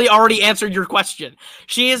 I literally already answered your question.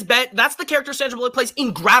 That's the character Sandra Bullock plays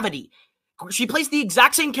in Gravity. She plays the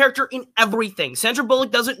exact same character in everything. Sandra Bullock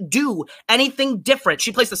doesn't do anything different.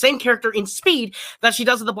 She plays the same character in Speed that she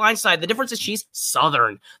does in The Blind Side. The difference is she's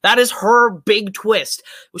Southern. That is her big twist.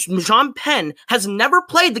 Sean Penn has never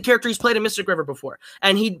played the character he's played in Mystic River before.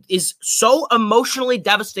 And he is so emotionally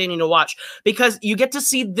devastating to watch, because you get to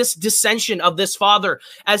see this dissension of this father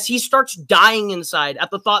as he starts dying inside at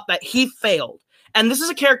the thought that he failed. And this is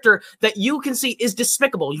a character that you can see is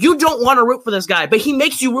despicable. You don't want to root for this guy, but he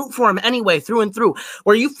makes you root for him anyway, through and through,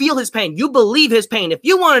 where you feel his pain. You believe his pain. If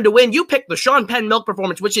you wanted to win, you picked the Sean Penn Milk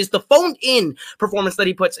performance, which is the phoned-in performance that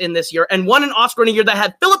he puts in this year, and won an Oscar in a year that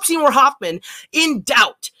had Philip Seymour Hoffman in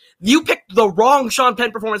doubt. You picked the wrong Sean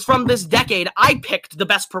Penn performance from this decade. I picked the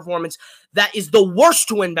best performance that is the worst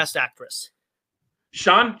to win Best Actress.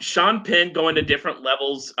 Sean Penn going to different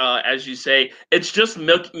levels, as you say. It's just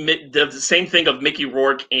the same thing of Mickey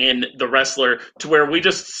Rourke and The Wrestler, to where we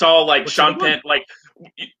just saw Sean Penn,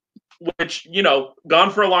 which, gone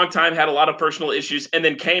for a long time, had a lot of personal issues, and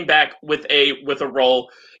then came back with a role.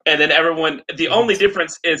 And then the only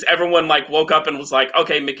difference is everyone woke up and was like,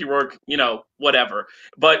 okay, Mickey Rourke, whatever.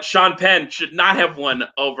 But Sean Penn should not have won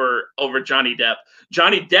over Johnny Depp.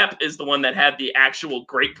 Johnny Depp is the one that had the actual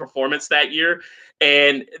great performance that year.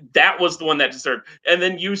 And that was the one that deserved. And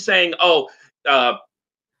then you saying, I'm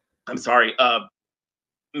sorry,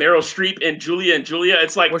 Meryl Streep and Julia.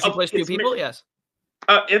 It's like, where she plays two people. Yes.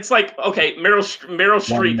 It's like, okay, Meryl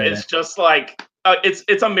Streep is just like, it's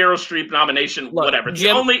a Meryl Streep nomination. Look, whatever.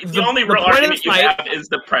 Jim, the only real argument you have is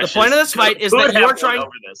the Precious. The point of this fight is that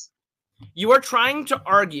you are trying to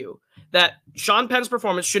argue that Sean Penn's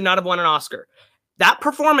performance should not have won an Oscar. That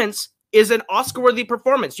performance is an Oscar-worthy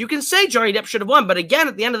performance. You can say Johnny Depp should have won, but again,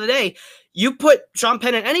 at the end of the day, you put Sean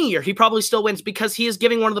Penn in any year, he probably still wins, because he is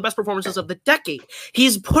giving one of the best performances of the decade.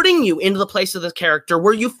 He's putting you into the place of the character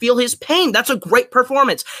where you feel his pain. That's a great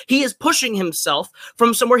performance. He is pushing himself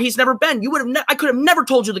from somewhere he's never been. I could have never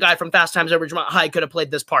told you the guy from Fast Times at Ridgemont High could have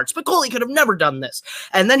played this part. Spicoli could have never done this.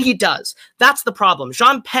 And then he does. That's the problem.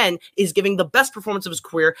 Sean Penn is giving the best performance of his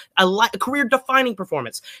career, a career-defining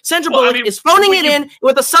performance. Sandra Bullock is phoning it in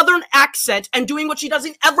with a Southern accent and doing what she does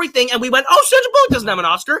in everything, and we went, Sandra Bullock doesn't have an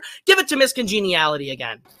Oscar. Give it to Miss Congeniality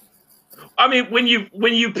again. I mean, when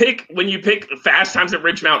you pick Fast Times at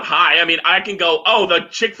Ridgemount High, I mean, I can go, oh, the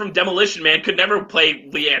chick from Demolition Man could never play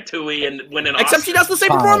Leanne Tui and win an Oscar. Except she does the same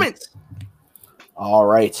performance. All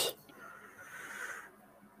right.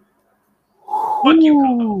 Fuck you,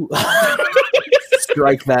 Coho.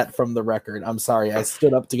 Strike that from the record. I'm sorry. I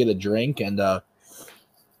stood up to get a drink and I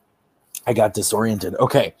got disoriented.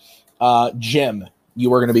 Okay. Jim, you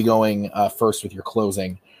were going to be going first with your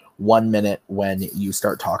closing. 1 minute when you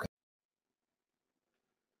start talking.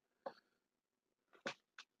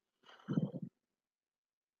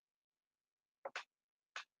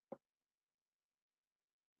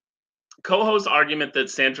 Coho's argument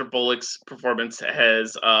that Sandra Bullock's performance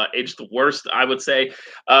has aged the worst, I would say,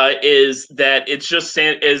 is that it's just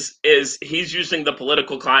is he's using the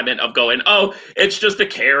political climate of going, oh, it's just a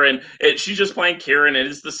Karen, she's just playing Karen, and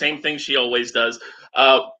it's the same thing she always does.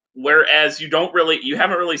 Whereas you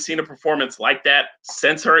haven't really seen a performance like that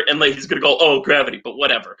since her, and like he's gonna go, oh, Gravity, but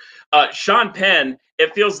whatever. Sean Penn,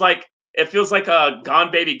 it feels like a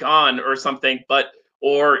Gone Baby Gone or something,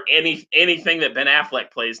 or anything that Ben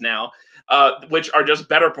Affleck plays now. Which are just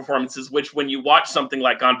better performances, which when you watch something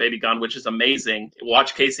like Gone Baby Gone, which is amazing,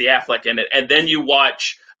 watch Casey Affleck in it, and then you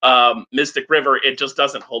watch Mystic River, it just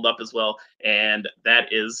doesn't hold up as well. And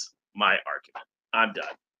that is my argument. I'm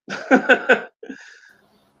done.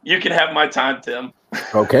 You can have my time, Tim.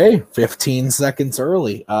 Okay, 15 seconds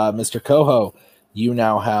early. Mr. Coho, you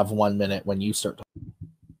now have 1 minute when you start talking.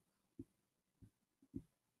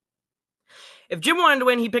 If Jim wanted to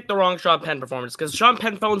win, he picked the wrong Sean Penn performance because Sean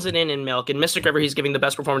Penn phones it in Milk. In Mystic River, he's giving the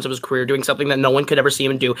best performance of his career, doing something that no one could ever see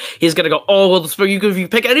him do. He's going to go, oh, well, if you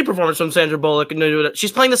pick any performance from Sandra Bullock,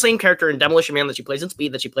 she's playing the same character in Demolition Man that she plays in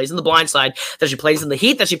Speed, that she plays in The Blind Side, that she plays in The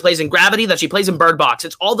Heat, that she plays in Gravity, that she plays in Bird Box.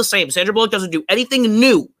 It's all the same. Sandra Bullock doesn't do anything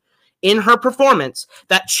new in her performance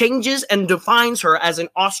that changes and defines her as an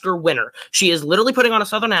Oscar winner. She is literally putting on a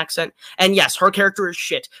Southern accent, and yes, her character is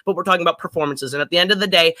shit, but we're talking about performances, and at the end of the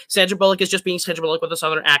day, Sandra Bullock is just being Sandra Bullock with a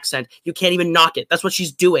Southern accent. You can't even knock it. That's what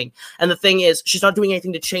she's doing, and the thing is, she's not doing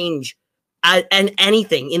anything to change and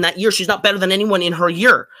anything in that year. She's not better than anyone in her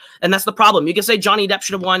year, and that's the problem. You can say Johnny Depp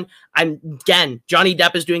should have won. Johnny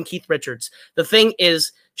Depp is doing Keith Richards. The thing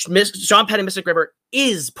is, Sean Penn in Mystic River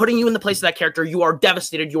is putting you in the place of that character. You are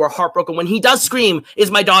devastated. You are heartbroken. When he does scream, "Is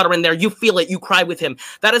my daughter in there?" You feel it. You cry with him.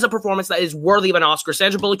 That is a performance that is worthy of an Oscar.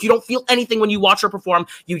 Sandra Bullock, you don't feel anything when you watch her perform.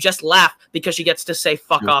 You just laugh because she gets to say,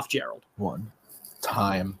 fuck off, Gerald. One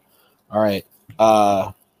time. All right.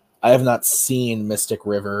 I have not seen Mystic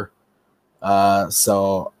River,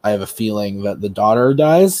 so I have a feeling that the daughter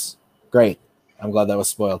dies. Great. I'm glad that was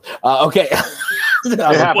spoiled. Okay.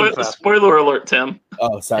 Spoiler alert, Tim.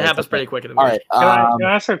 Oh, sorry. It happens pretty quick in the All movie. right. Can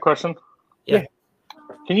I ask you a question? Yeah.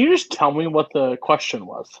 Can you just tell me what the question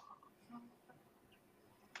was?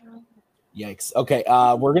 Yikes. Okay.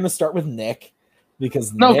 We're gonna start with Nick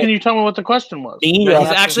because No, Nick, can you tell me what the question was? Me, No, he's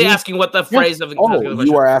actually asking what the phrase of the question.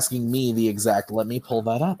 you are asking me the exact. Let me pull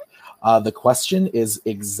that up. The question is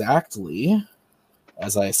exactly,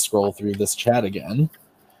 as I scroll through this chat again.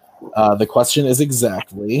 The question is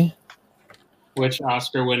exactly Which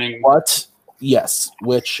Oscar-winning? what? Yes.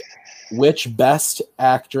 Which best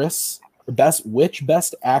actress, which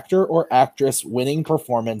best actor or actress winning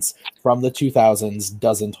performance from the 2000s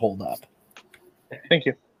doesn't hold up? Thank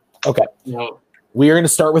you. Okay. No. We are going to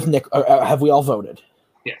start with Nick. Have we all voted?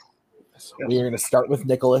 Yes. We are going to start with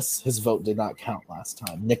Nicholas. His vote did not count last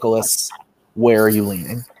time. Nicholas, where are you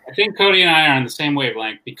leaning? I think Cody and I are on the same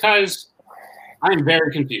wavelength because I'm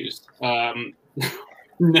very confused. Not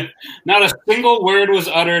a single word was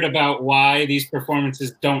uttered about why these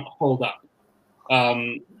performances don't hold up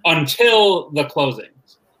until the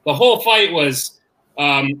closings. The whole fight was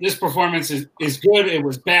this performance is good. It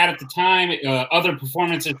was bad at the time. Other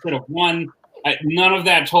performances could have won. None of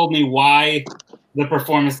that told me why the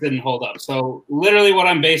performance didn't hold up. So literally what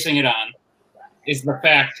I'm basing it on is the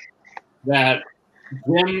fact that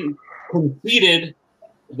Jim conceded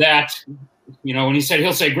that, when he said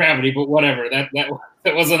he'll say Gravity, but whatever, that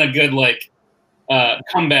wasn't a good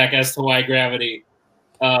comeback as to why Gravity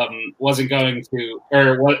wasn't going to,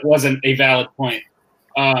 or wasn't a valid point.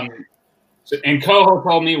 And Coho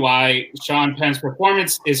told me why Sean Penn's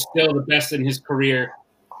performance is still the best in his career,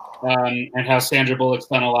 and how Sandra Bullock's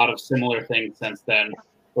done a lot of similar things since then,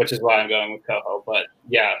 which is why I'm going with Coho. But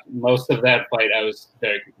yeah, most of that fight I was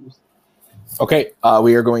very confused. Okay,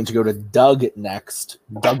 we are going to go to Doug next.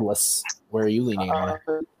 Douglas, where are you leaning on?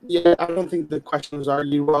 Yeah, I don't think the question was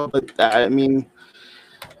argued well, but I mean,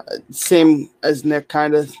 same as Nick,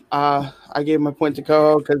 kind of. I gave my point to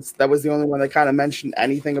Coho because that was the only one that kind of mentioned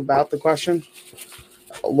anything about the question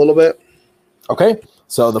a little bit. Okay,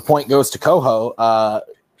 So the point goes to Coho.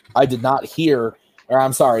 I did not hear, or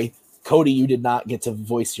I'm sorry, Cody, you did not get to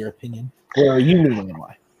voice your opinion. Where are you leaning and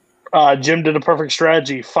why? Jim did a perfect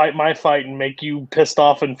strategy. Fight my fight and make you pissed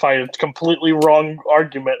off and fight. It's completely wrong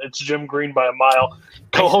argument. It's Jim Green by a mile.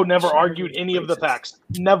 Coho never argued any of the facts.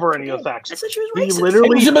 Never any of the facts. I said she was He racist.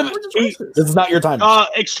 literally. This is not your time.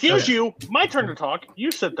 Excuse you. My turn to talk.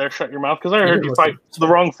 You sit there, shut your mouth, because I heard you fight the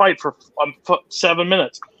wrong fight for 7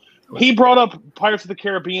 minutes. He brought up Pirates of the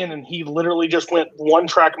Caribbean, and he literally just went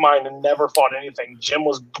one-track mind and never fought anything. Jim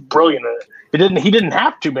was brilliant at it. He didn't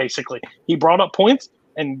have to, basically. He brought up points,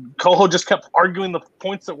 and Coho just kept arguing the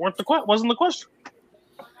points that wasn't the question.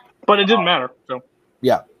 But it didn't matter. So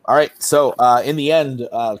Yeah. All right. So in the end,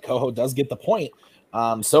 Coho does get the point.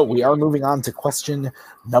 So we are moving on to question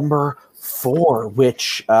number 4,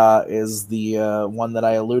 which is the one that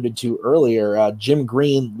I alluded to earlier. Jim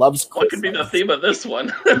Green loves Christmas. What could be the theme of this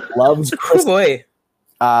one? Loves Oh Christmas. boy.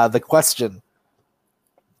 The question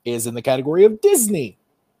is in the category of Disney.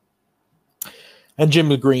 And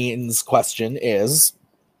Jim Green's question is,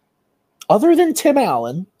 other than Tim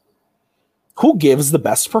Allen, who gives the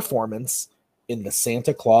best performance in the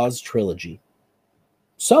Santa Claus trilogy?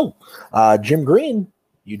 So, Jim Green,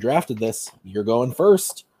 you drafted this. You're going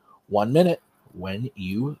first. 1 minute when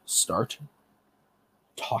you start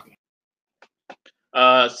talking.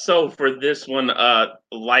 So for this one,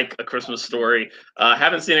 like A Christmas Story,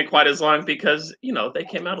 haven't seen it quite as long because, they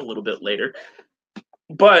came out a little bit later.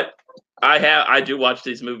 But I do watch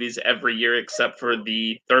these movies every year except for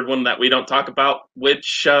the third one that we don't talk about,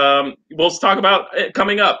 which we'll talk about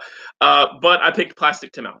coming up. But I picked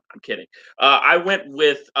Plastic Tim Allen. I'm kidding. I went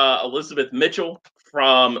with Elizabeth Mitchell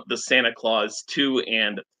from the Santa Claus 2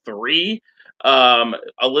 and 3.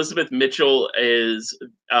 Elizabeth Mitchell is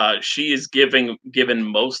she is given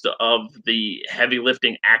most of the heavy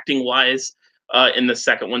lifting acting wise in the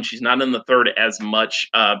second one. She's not in the third as much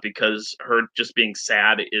because her just being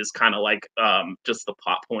sad is kind of like just the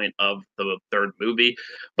plot point of the third movie.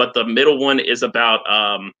 But the middle one is about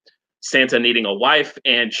Santa needing a wife,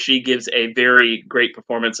 and she gives a very great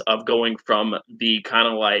performance of going from the kind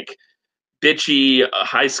of like bitchy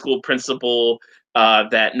high school principal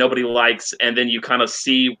that nobody likes, and then you kind of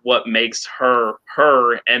see what makes her,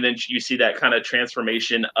 and then you see that kind of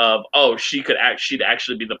transformation of, oh, she'd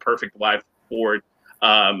actually be the perfect wife for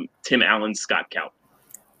Tim Allen's Scott Calvin.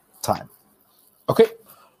 Time. Okay.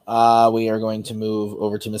 We are going to move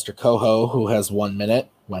over to Mr. Coho, who has 1 minute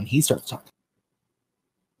when he starts talking.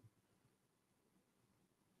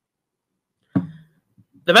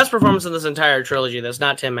 The best performance in this entire trilogy that's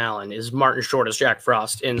not Tim Allen is Martin Short as Jack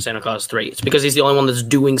Frost in Santa Claus 3. It's because he's the only one that's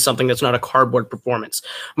doing something that's not a cardboard performance.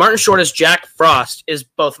 Martin Short as Jack Frost is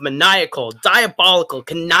both maniacal, diabolical,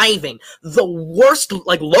 conniving, the worst,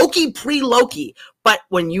 like Loki pre-Loki. But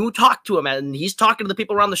when you talk to him and he's talking to the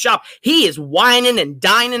people around the shop, he is whining and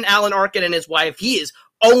dining Alan Arkin and his wife. He is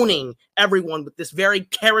owning everyone with this very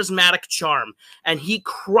charismatic charm, and he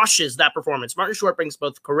crushes that performance. Martin Short brings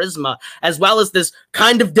both charisma as well as this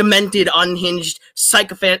kind of demented, unhinged,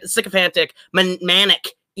 sycophantic, manic,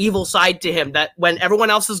 evil side to him that when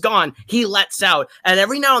everyone else is gone, he lets out. And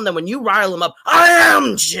every now and then when you rile him up, I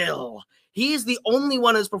am Jill. He is the only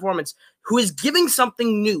one in his performance who is giving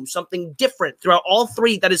something new, something different throughout all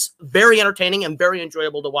three that is very entertaining and very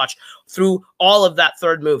enjoyable to watch through all of that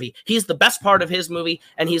third movie. He's the best part of his movie,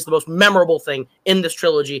 and he's the most memorable thing in this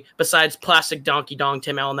trilogy besides Plastic Donkey Dong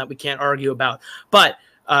Tim Allen that we can't argue about. But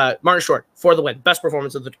Martin Short, for the win. Best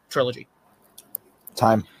performance of the trilogy.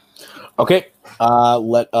 Time. Okay.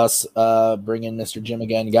 Let us bring in Mr. Jim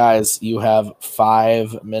again. Guys, you have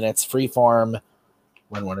 5 minutes freeform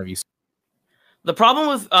when one of you. The problem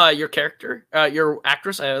with your character, your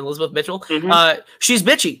actress, Elizabeth Mitchell, Mm-hmm. she's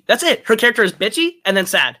bitchy. That's it. Her character is bitchy and then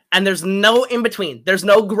sad. And there's no in between. There's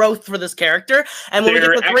no growth for this character. And when we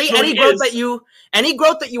get to 3, any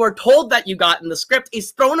growth that you are told that you got in the script is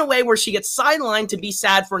thrown away where she gets sidelined to be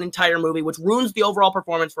sad for an entire movie, which ruins the overall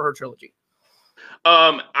performance for her trilogy.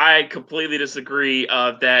 I completely disagree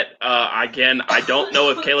again, I don't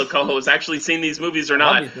know if Kayla Coho has actually seen these movies or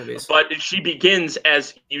not, but she begins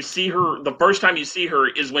as you see her. The first time you see her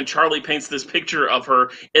is when Charlie paints this picture of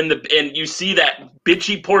her and you see that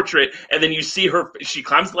bitchy portrait, and then you see her, she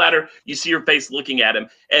climbs the ladder, you see her face looking at him,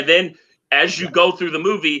 and then as you go through the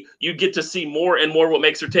movie, you get to see more and more what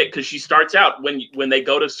makes her tick, because she starts out when they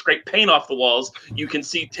go to scrape paint off the walls, you can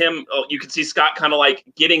see Scott kind of like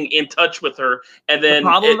getting in touch with her, and then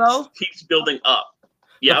keeps building up.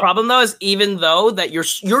 Yep. The problem though is even though that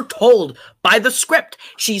you're told by the script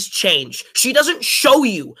she's changed, she doesn't show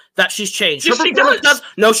you that she's changed. Yes, she does.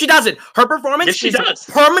 No, she doesn't. Her performance yes, she is does.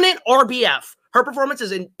 permanent RBF. Her performance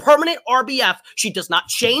is in permanent RBF. She does not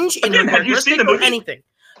change in Again, her have you seen the characteristic or movie? anything.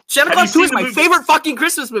 Santa Have Claus you 2 is seen the my movie? favorite fucking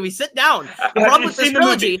Christmas movie. Sit down. The Have problem you with this seen the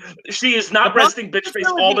trilogy, movie? She is not The problem resting bitch with face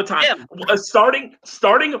this all the trilogy, time.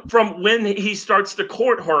 Starting from when he starts to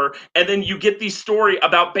court her, and then you get the story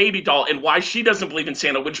about Baby Doll and why she doesn't believe in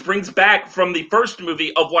Santa, which brings back from the first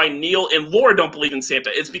movie of why Neil and Laura don't believe in Santa.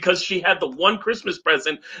 It's because she had the one Christmas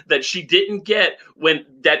present that she didn't get when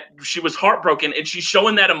that she was heartbroken, and she's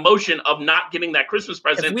showing that emotion of not getting that Christmas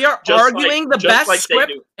present. if we are just arguing like- the just best like they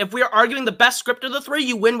script, do. if we are arguing the best script of the three,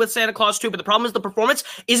 you win with Santa Claus 2. But the problem is the performance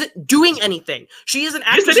isn't doing anything. She is an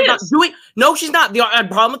Yes, actress it who's not is. doing. No, she's not. The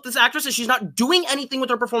problem with this actress is she's not doing anything with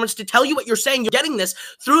her performance to tell you what you're saying. You're getting this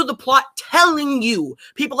through the plot telling you.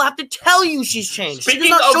 People have to tell you she's changed. She does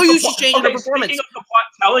not show you she's changed in her performance. Speaking of the plot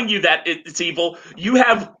telling you that it's evil, you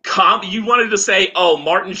have you wanted to say, "Oh,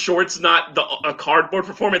 Martin Short's not a cardboard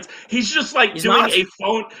performance." He's just like He's doing not. a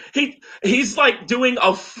phone. He's like doing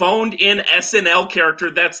a phoned-in SNL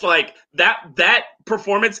character. That's like that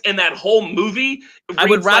performance in that whole movie. I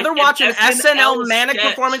would reads rather like watch an SNL manic sketch.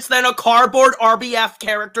 performance than a cardboard RBF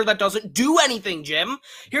character that doesn't do anything, Jim.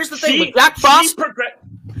 Here's the thing She- with Jack Frost.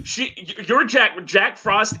 Your Jack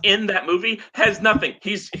Frost in that movie has nothing.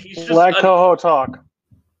 He's just Let Coho talk.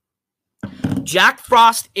 Jack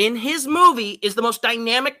Frost in his movie is the most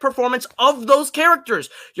dynamic performance of those characters.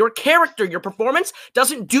 Your character, your performance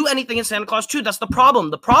doesn't do anything in Santa Claus 2. That's the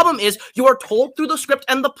problem. The problem is you are told through the script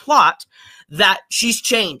and the plot that she's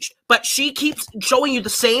changed, but she keeps showing you the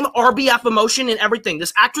same RBF emotion and everything.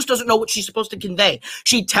 This actress doesn't know what she's supposed to convey.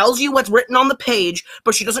 She tells you what's written on the page,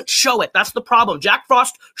 but she doesn't show it. That's the problem. Jack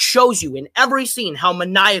Frost shows you in every scene how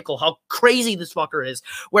maniacal, how crazy this fucker is,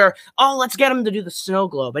 where, oh, let's get him to do the snow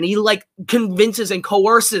globe. And he like convinces and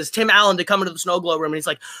coerces Tim Allen to come into the snow globe room. And he's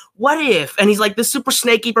like, what if? And he's like this super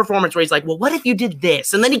snaky performance where he's like, well, what if you did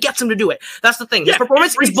this? And then he gets him to do it. That's the thing. His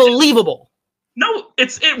performance is believable. No,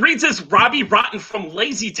 it reads as Robbie Rotten from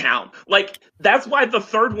Lazy Town. Like, that's why the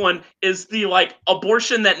third one is the like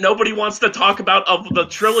abortion that nobody wants to talk about of the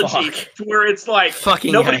trilogy. Fuck. To where it's like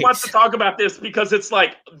Fucking nobody yikes. wants to talk about this because it's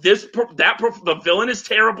like the villain is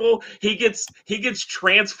terrible. He gets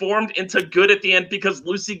transformed into good at the end because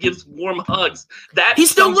Lucy gives warm hugs. That He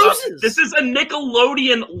still sums up- loses. This is a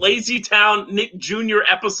Nickelodeon Lazy Town Nick Jr.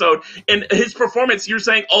 episode, and his performance. You're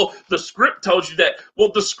saying, oh, the script told you that.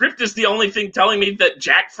 Well, the script is the only thing telling me that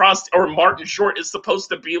Jack Frost or Martin Short is supposed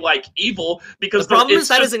to be like evil because The problem it's is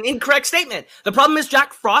that just- is an incorrect statement. The problem is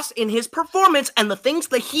Jack Frost in his performance and the things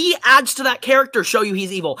that he adds to that character show you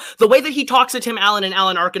he's evil. The way that he talks to Tim Allen and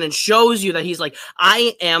Alan Arkin and shows you that he's like,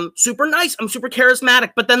 I am super nice, I'm super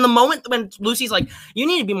charismatic. But then the moment when Lucy's like, you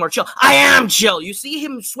need to be more chill, I am chill. You see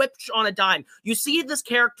him switch on a dime. You see this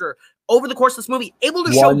character over the course of this movie, able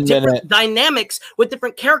to show 1 different minute. dynamics with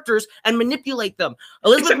different characters and manipulate them.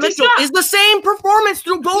 Elizabeth Except he's Mitchell not. is the same performance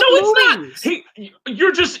through both No, it's movies.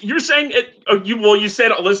 not. You're saying it. You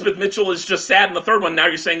said Elizabeth Mitchell is just sad in the third one. Now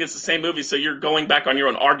you're saying it's the same movie, so you're going back on your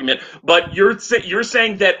own argument. But you're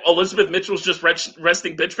saying that Elizabeth Mitchell's just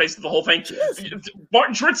resting bitch face to the whole thing.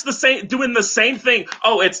 Martin Short's doing the same thing.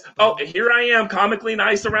 Here I am, comically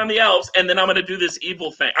nice around the elves, and then I'm going to do this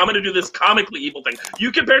evil thing. I'm going to do this comically evil thing.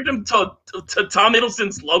 You compared them to Tom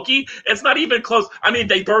Hiddleston's Loki. It's not even close. I mean,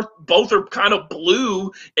 they both are kind of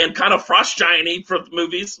blue and kind of frost giant-y for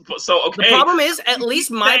movies. So okay. The problem is, at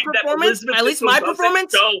least my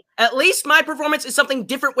performance is something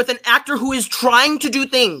different with an actor who is trying to do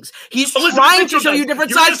things. He's Elizabeth trying Mitchell to show you does. different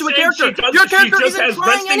You're sides just to a saying character. she Your does- character she just isn't has trying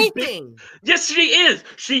resting anything. Yes, she is.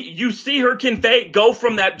 You see her go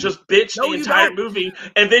from that just bitch No, the you entire don't. movie,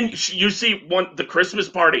 and then you see the Christmas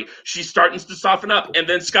party. She's starting to soften up, and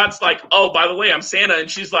then Scott's like, "Oh, by the way, I'm Santa," and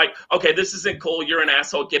she's like, "Okay, this isn't cool. You're an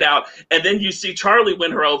asshole. Get out." And then you see Charlie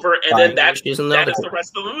win her over, and then that is She's in the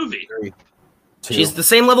rest of the movie. 3, 2, She's the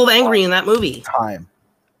same level of angry in that movie. time.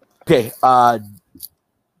 Okay,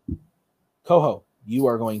 Coho, you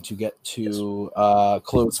are going to get to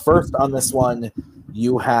close first on this one.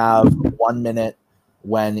 You have 1 minute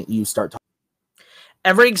when you start talking.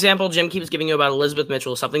 Every example Jim keeps giving you about Elizabeth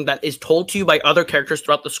Mitchell is something that is told to you by other characters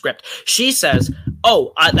throughout the script. She says,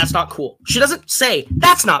 oh, that's not cool. She doesn't say,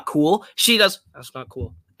 that's not cool. She does, that's not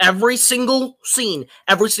cool. Every single scene,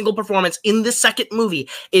 every single performance in this second movie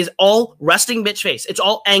is all resting bitch face. It's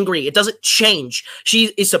all angry. It doesn't change. She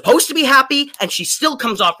is supposed to be happy, and she still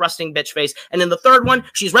comes off resting bitch face. And in the third one,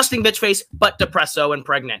 she's resting bitch face, but depresso and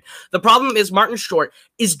pregnant. The problem is Martin Short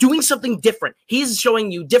is doing something different. He's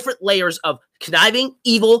showing you different layers of conniving,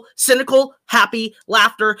 evil, cynical, happy,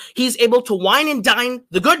 laughter. He's able to wine and dine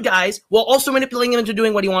the good guys while also manipulating them into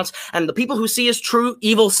doing what he wants. And the people who see his true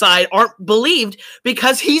evil side aren't believed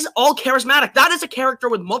because he's all charismatic. That is a character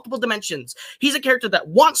with multiple dimensions. He's a character that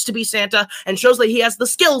wants to be Santa and shows that he has the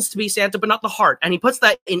skills to be Santa, but not the heart. And he puts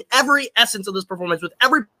that in every essence of this performance with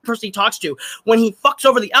every person he talks to when he fucks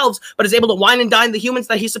over the elves, but is able to wine and dine the humans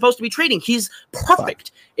that he's supposed to be treating. He's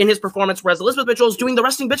perfect in his performance, whereas Elizabeth Mitchell is doing the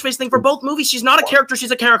resting bitch face thing for both movies. She's not a character,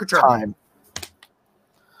 she's a caricature. Time.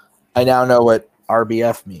 I now know what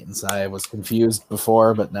RBF means. I was confused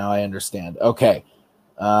before, but now I understand. Okay.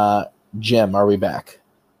 Jim, are we back?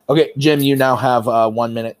 Okay, Jim, you now have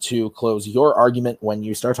 1 minute to close your argument when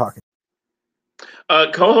you start talking.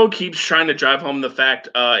 Coho keeps trying to drive home the fact,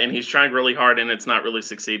 and he's trying really hard, and it's not really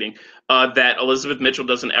succeeding, that Elizabeth Mitchell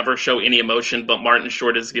doesn't ever show any emotion, but Martin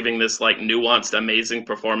Short is giving this like nuanced, amazing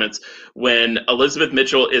performance when Elizabeth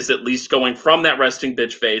Mitchell is at least going from that resting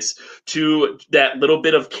bitch face to that little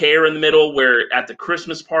bit of care in the middle where at the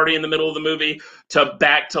Christmas party in the middle of the movie to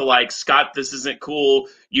back to like, Scott, this isn't cool.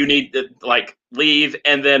 You need to like leave.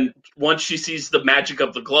 And then once she sees the magic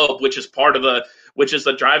of the globe, which is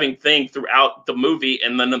a driving thing throughout the movie,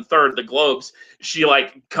 and then the third, the globes, she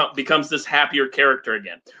like becomes this happier character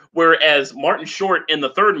again. Whereas Martin Short in the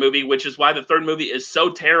third movie, which is why the third movie is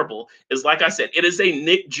so terrible, is like I said, it is a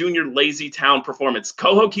Nick Jr. Lazy Town performance.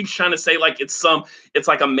 Coho keeps trying to say like it's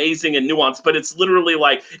like amazing and nuanced, but it's literally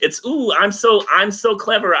like it's ooh, I'm so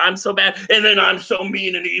clever, I'm so bad, and then I'm so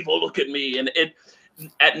mean and evil. Look at me, and it.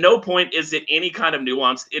 At no point is it any kind of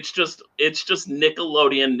nuance. It's just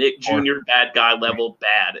Nickelodeon, Nick Jr. bad guy level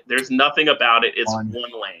bad. There's nothing about it. It's one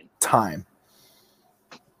lane. Time.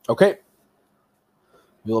 Okay.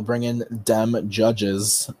 We'll bring in Dem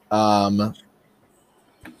judges. Cody,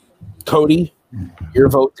 your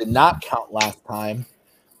vote did not count last time.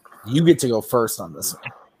 You get to go first on this one.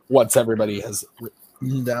 Once everybody has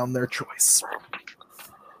written down their choice.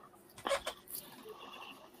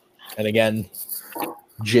 And again,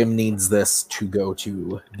 Jim needs this to go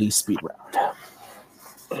to the speed round.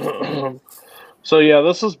 So yeah,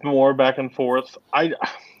 this is more back and forth. I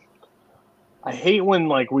hate when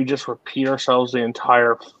like we just repeat ourselves the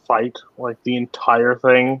entire fight, like the entire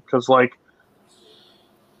thing, because like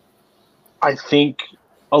I think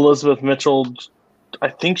Elizabeth Mitchell, I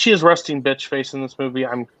think she is resting bitch face in this movie.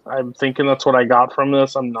 I'm thinking that's what I got from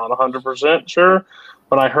this. I'm not 100% sure,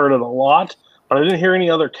 but I heard it a lot. But I didn't hear any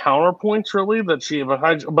other counterpoints really that she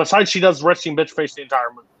besides she does resting bitch face the entire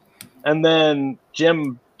movie. And then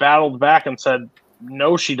Jim battled back and said,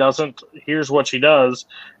 no, she doesn't. Here's what she does.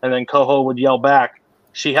 And then Coho would yell back,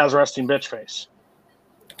 she has resting bitch face.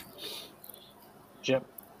 Jim.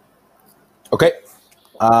 Okay.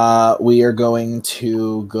 We are going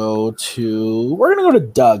to go to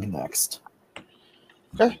Doug next.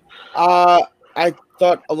 Okay. I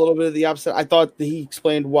thought a little bit of the opposite. I thought that he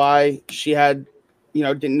explained why she had,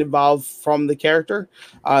 didn't evolve from the character.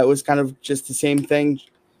 It was kind of just the same thing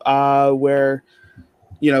where,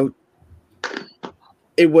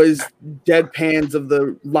 it was deadpans of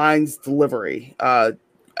the line's delivery.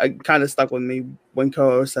 It kind of stuck with me when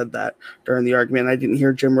Coho said that during the argument. I didn't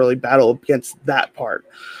hear Jim really battle against that part.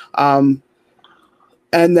 And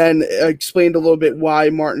then explained a little bit why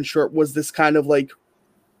Martin Short was this kind of like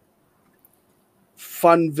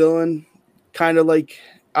fun villain, kind of like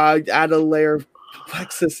add a layer of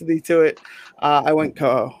complexity to it. I went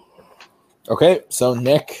Coho. Okay, so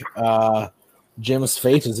Nick, Jim's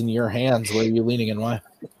fate is in your hands. Where are you leaning and why?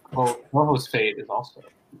 Well, Coho's fate is also.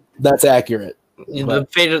 That's accurate.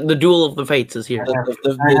 The duel of the fates is here.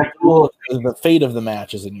 The fate of the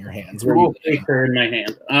match is in your hands. Where are you leaning? In my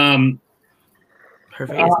hand. Her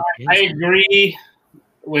fate is I agree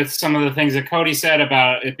with some of the things that Cody said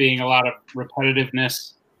about it being a lot of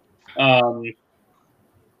repetitiveness. The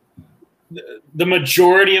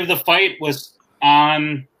majority of the fight was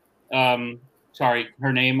on,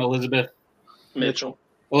 her name, Elizabeth Mitchell.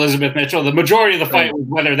 The majority of the fight was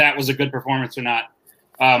whether that was a good performance or not.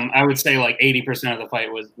 I would say like 80% of the fight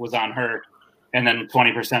was on her, and then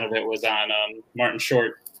 20% of it was on Martin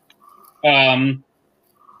Short.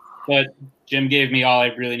 But Jim gave me all I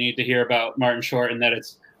really need to hear about Martin Short, and that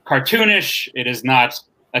it's cartoonish. It is not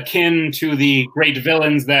akin to the great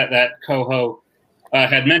villains that Coho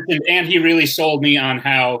had mentioned, and he really sold me on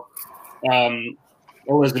how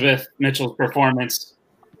Elizabeth Mitchell's performance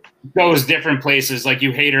goes different places. Like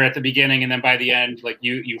you hate her at the beginning, and then by the end, like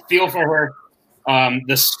you feel for her.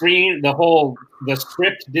 The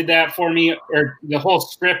script did that for me, or the whole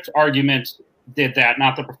script argument did that.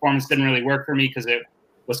 Not the performance didn't really work for me because it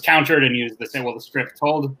was countered and used the script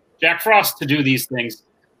told Jack Frost to do these things.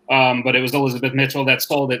 but it was Elizabeth Mitchell that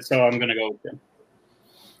stole it, so I'm going to go with Jim.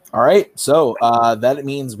 All right, so that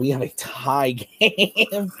means we have a tie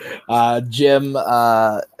game. Jim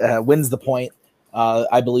wins the point.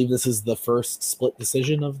 I believe this is the first split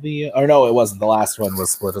decision of the. Or no, it wasn't. The last one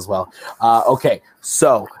was split as well. Okay,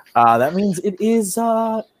 so that means it is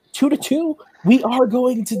 2-2. We are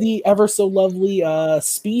going to the ever so lovely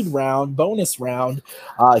speed round, bonus round.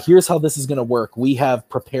 Here's how this is going to work. We have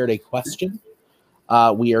prepared a question.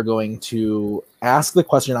 We are going to ask the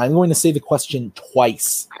question. I'm going to say the question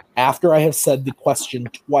twice. After I have said the question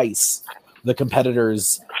twice, the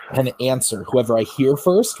competitors can answer. Whoever I hear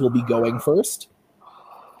first will be going first.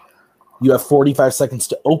 You have 45 seconds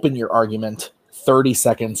to open your argument, 30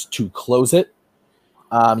 seconds to close it.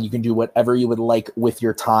 You can do whatever you would like with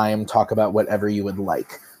your time, talk about whatever you would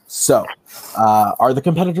like. So, are the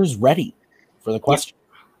competitors ready for the question?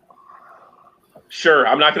 Sure.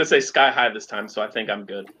 I'm not going to say sky high this time, so I think I'm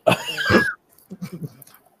good.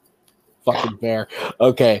 Fucking fair.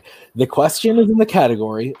 Okay. The question is in the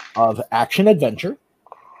category of action adventure.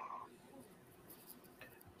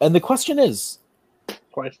 And the question is.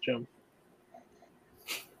 Question.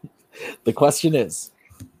 The question is,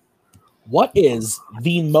 what is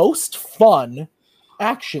the most fun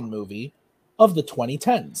action movie of the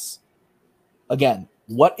 2010s? Again,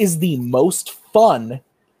 what is the most fun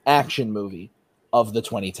action movie of the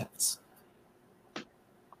 2010s?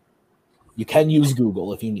 You can use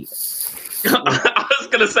Google if you need it. I was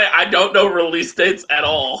going to say, I don't know release dates at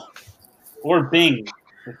all. Or Bing.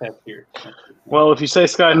 If that's here. Well, if you say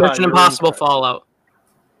Sky High, Mission Impossible Fallout.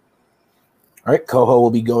 All right, Coho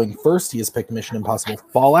will be going first. He has picked Mission Impossible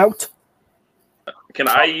Fallout. Can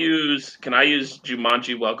I use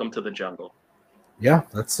Jumanji Welcome to the Jungle? Yeah,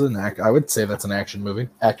 that's an I would say that's an action movie.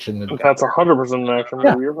 Action. That's 100% an action movie.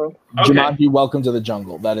 Yeah. You're right. Okay. Jumanji Welcome to the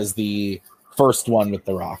Jungle. That is the first one with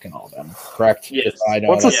The Rock and all of them, correct? Yes. I know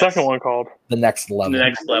What's the that's second one called? The Next Level. The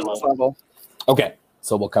next level. Okay,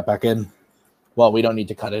 so we'll cut back in. Well, we don't need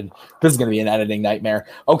to cut in. This is going to be an editing nightmare.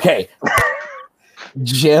 Okay.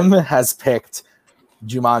 Jim has picked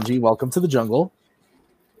Jumanji Welcome to the Jungle,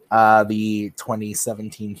 the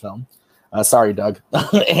 2017 film. Sorry, Doug.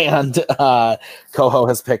 And Coho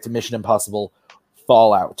has picked Mission Impossible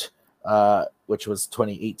Fallout, which was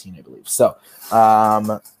 2018, I believe. So,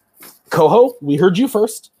 Coho, we heard you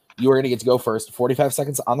first. You are going to get to go first. 45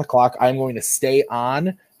 seconds on the clock. I'm going to stay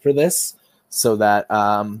on for this so that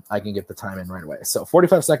I can get the time in right away. So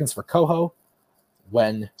 45 seconds for Coho.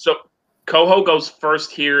 So Coho goes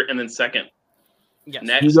first here and then second. Yes.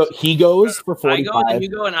 Next. He goes for 45. I go, and then you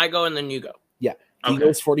go, and I go, and then you go. Yeah. He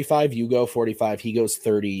goes 45, you go 45. He goes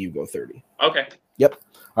 30, you go 30. Okay. Yep.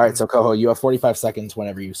 All right, so Coho, you have 45 seconds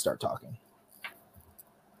whenever you start talking.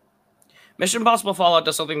 Mission Impossible Fallout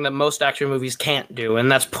does something that most action movies can't do,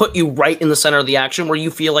 and that's put you right in the center of the action where you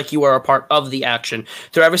feel like you are a part of the action.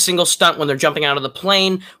 Through every single stunt, when they're jumping out of the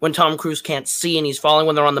plane, when Tom Cruise can't see and he's falling,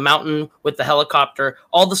 when they're on the mountain with the helicopter,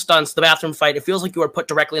 all the stunts, the bathroom fight, it feels like you are put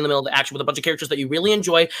directly in the middle of the action with a bunch of characters that you really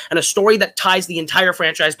enjoy and a story that ties the entire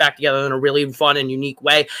franchise back together in a really fun and unique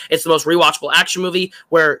way. It's the most rewatchable action movie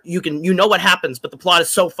where you know what happens, but the plot is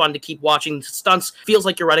so fun to keep watching. The stunts feels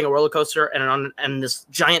like you're riding a roller coaster and this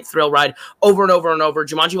giant thrill ride over and over and over.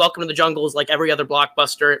 Jumanji Welcome to the Jungle is like every other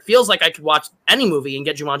blockbuster. It feels like I could watch any movie and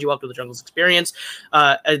get Jumanji Welcome to the Jungle's experience.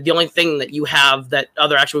 The only thing that you have that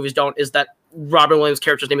other action movies don't is that Robin Williams'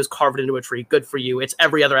 character's name is carved into a tree. Good for you. It's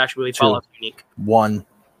every other action movie. Fallout's unique. One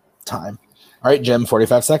time. All right, Jim,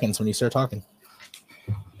 45 seconds when you start talking.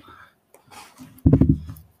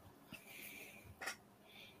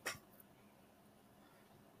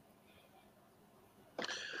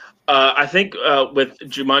 I think with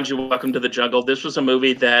Jumanji Welcome to the Jungle, this was a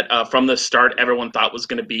movie that from the start everyone thought was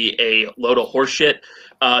going to be a load of horseshit.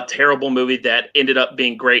 Terrible movie that ended up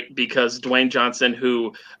being great because Dwayne Johnson,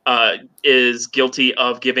 who is guilty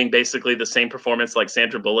of giving basically the same performance like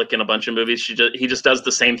Sandra Bullock in a bunch of movies, he just does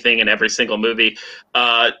the same thing in every single movie.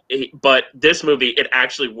 But this movie, it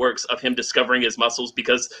actually works of him discovering his muscles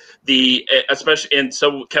because especially, and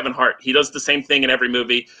so Kevin Hart, he does the same thing in every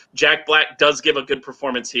movie. Jack Black does give a good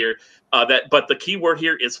performance here. But the key word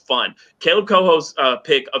here is fun. Caleb Coho's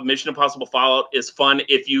pick of Mission Impossible Fallout is fun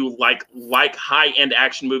if you like high-end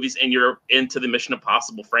action movies and you're into the Mission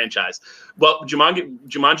Impossible franchise. Well,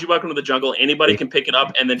 Jumanji Welcome to the Jungle, anybody can pick it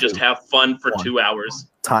up and then just have fun for 2 hours.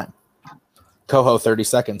 Time. Coho, 30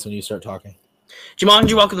 seconds when you start talking.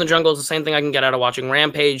 Jumanji Welcome to the Jungle is the same thing I can get out of watching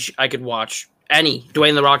Rampage. I could watch any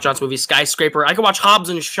Dwayne The Rock Johnson movie, Skyscraper. I could watch Hobbs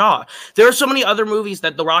and Shaw. There are so many other movies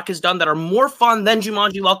that The Rock has done that are more fun than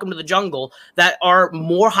Jumanji: Welcome to the Jungle, that are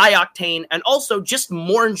more high octane and also just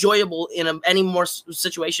more enjoyable in any more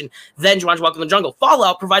situation than Jumanji: Welcome to the Jungle.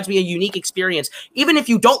 Fallout provides me a unique experience. Even if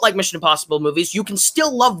you don't like Mission Impossible movies, you can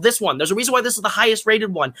still love this one. There's a reason why this is the highest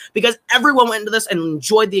rated one, because everyone went into this and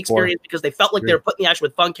enjoyed the experience because they felt like they were putting the action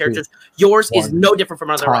with fun characters. Yours is no different from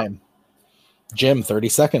another time. Jim, 30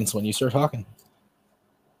 seconds when you start talking.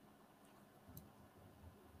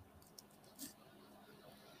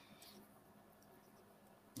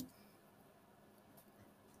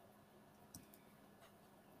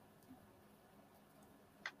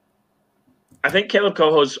 I think Caleb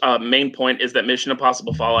Coho's main point is that Mission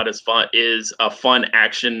Impossible Fallout is a fun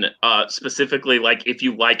action, specifically like if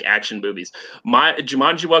you like action movies.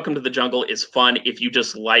 Jumanji: Welcome to the Jungle is fun if you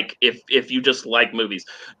just like if you just like movies.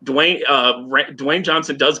 Dwayne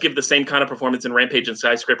Johnson does give the same kind of performance in Rampage and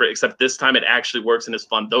Skyscraper, except this time it actually works and is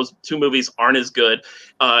fun. Those two movies aren't as good,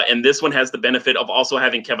 and this one has the benefit of also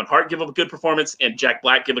having Kevin Hart give a good performance and Jack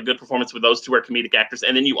Black give a good performance, with those two are comedic actors,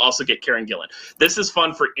 and then you also get Karen Gillan. This is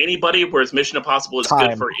fun for anybody, whereas Mission Impossible is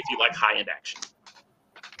good for if you like high-end action.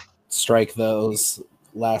 Strike those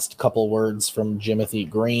last couple words from Jimothy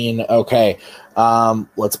Green. Okay,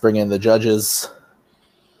 let's bring in the judges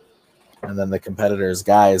and then the competitors.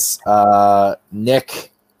 Guys,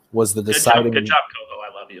 Nick was the deciding. Good job, Coho.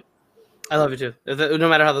 I love you. I love you too. No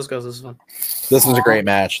matter how this goes, this is fun. This was a great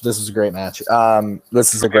match. This is a great match.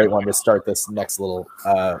 This is a great one to start this next little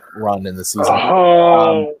run in the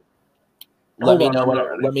season. Let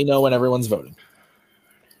me know when everyone's voting.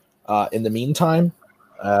 In the meantime,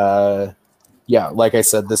 yeah, like I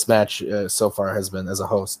said, this match so far has been, as a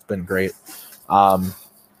host, been great.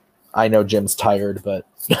 I know Jim's tired, but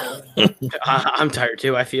I'm tired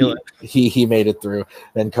too. I feel it. He made it through,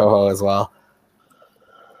 and Coho as well.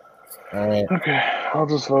 All right. Okay, I'll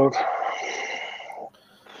just vote.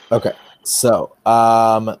 Okay, so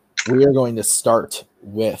we are going to start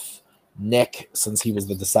with Nick, since he was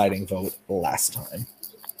the deciding vote last time.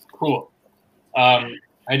 Cool.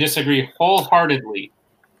 I disagree wholeheartedly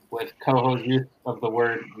with Coho's use of the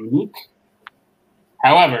word unique.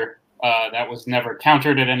 However, that was never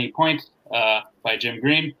countered at any point by Jim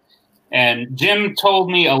Green. And Jim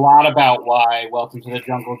told me a lot about why Welcome to the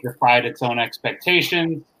Jungle defied its own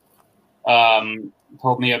expectations.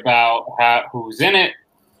 Told me about who's in it.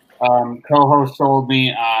 Coho sold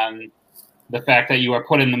me on the fact that you are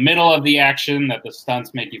put in the middle of the action, that the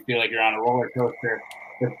stunts make you feel like you're on a roller coaster.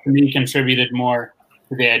 Which to me contributed more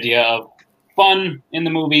to the idea of fun in the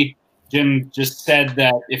movie. Jim just said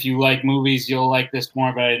that if you like movies, you'll like this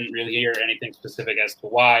more, but I didn't really hear anything specific as to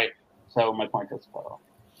why. So my point is Coho.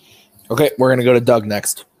 Okay, we're going to go to Doug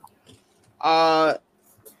next. I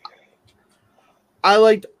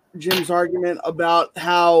liked Jim's argument about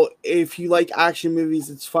how if you like action movies,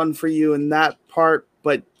 it's fun for you in that part,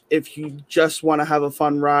 but if you just want to have a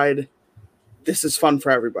fun ride, this is fun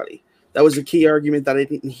for everybody. That was a key argument that I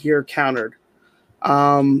didn't hear countered,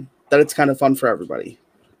 that it's kind of fun for everybody.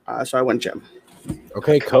 So I went Jim.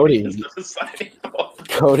 Okay, Cody.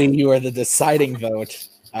 Cody, you are the deciding vote.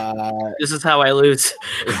 This is how I lose.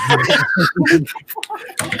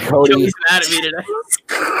 Cody, Joey's mad at me today.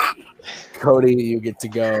 Cody, you get to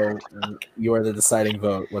go. You are the deciding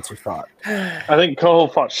vote. What's your thought? I think Coho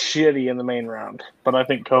fought shitty in the main round, but I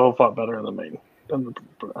think Coho fought better in the main.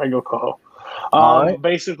 I go Coho. Right.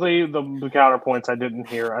 Basically, the counterpoints I didn't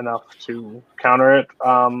hear enough to counter it.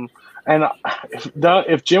 And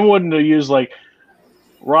if Jim wouldn't have used like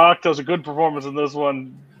Rock does a good performance in this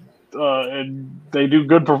one, and they do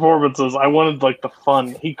good performances, I wanted like the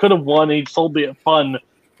fun. He could have won. He sold me at fun.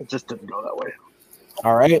 It just didn't go that way.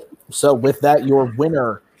 All right. So with that, your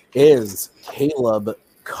winner is Caleb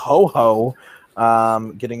Coho,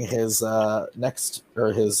 getting his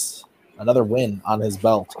another win on his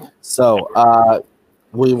belt. So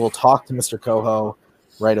we will talk to Mr. Coho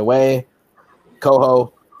right away.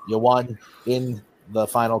 Coho, you won in the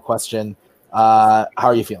final question. How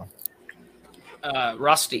are you feeling?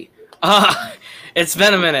 Rusty. It's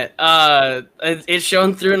been a minute. It's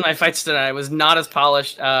shown through in my fights tonight. I was not as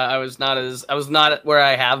polished. I was not where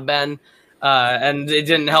I have been. And it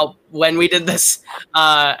didn't help when we did this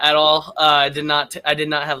at all. I did not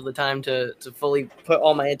have the time to fully put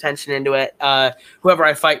all my attention into it. Whoever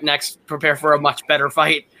I fight next, prepare for a much better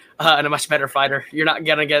fight and a much better fighter. You're not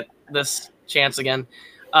gonna get this chance again.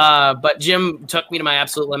 But Jim took me to my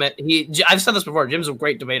absolute limit. I've said this before. Jim's a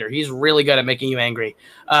great debater. He's really good at making you angry.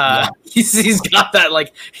 He's got that,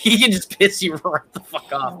 like, he can just piss you right the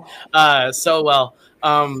fuck off so well.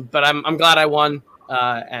 But I'm glad I won.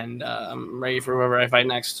 and I'm ready for whoever I fight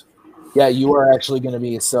next. Yeah, you are actually going to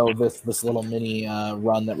be this little mini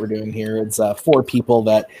run that we're doing here. It's 4 people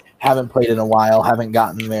that haven't played in a while, haven't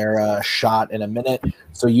gotten their shot in a minute.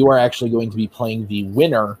 So you are actually going to be playing the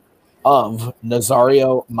winner of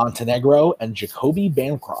Nazario Montenegro and Jacoby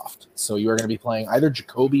Bancroft. So you are going to be playing either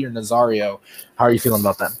Jacoby or Nazario. How are you feeling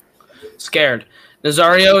about them? Scared.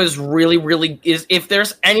 Nazario is really if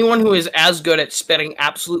there's anyone who is as good at spitting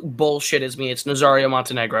absolute bullshit as me, it's Nazario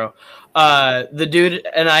Montenegro. The dude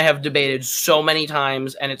and I have debated so many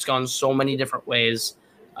times, and it's gone so many different ways.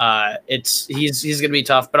 He's gonna be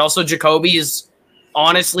tough, but also Jacoby is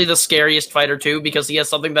honestly the scariest fighter too, because he has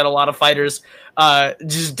something that a lot of fighters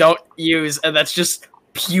just don't use, and that's just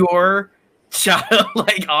pure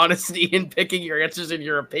like honesty in picking your answers and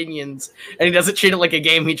your opinions. And he doesn't treat it like a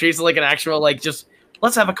game. He treats it like an actual, like, just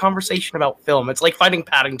let's have a conversation about film. It's like fighting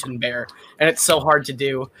Paddington Bear, and it's so hard to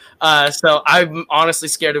do. So I'm honestly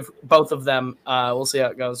scared of both of them. We'll see how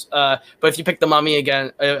it goes. But if you pick the Mummy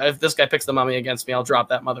again, if this guy picks the Mummy against me, I'll drop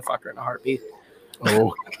that motherfucker in a heartbeat.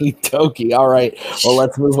 Okie dokie. All right. Well,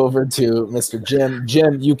 let's move over to Mr. Jim.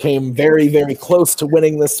 Jim, you came very, very close to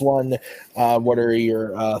winning this one. What are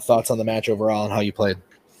your thoughts on the match overall and how you played?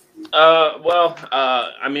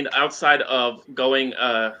 I mean, outside of going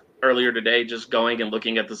earlier today, just going and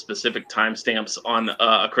looking at the specific timestamps on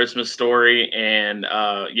A Christmas Story, and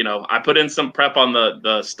I put in some prep on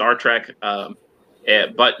the Star Trek.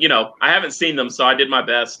 But I haven't seen them, so I did my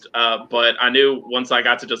best. But I knew once I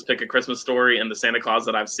got to just pick A Christmas Story and the Santa Claus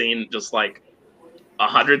that I've seen just like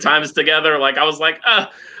 100 times together, like I was like,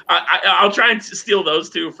 I'll try and steal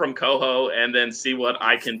those two from Coho and then see what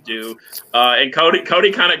I can do. And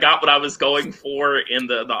Cody kind of got what I was going for in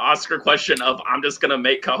the Oscar question of I'm just gonna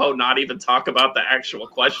make Coho not even talk about the actual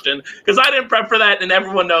question, because I didn't prep for that, and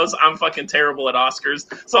everyone knows I'm fucking terrible at Oscars.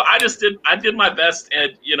 So I did my best,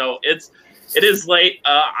 and it is late.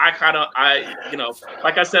 Like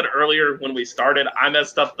I said earlier when we started, I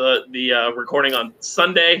messed up the recording on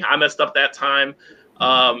Sunday. I messed up that time.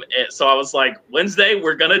 And so I was like, Wednesday,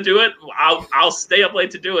 we're going to do it. I'll stay up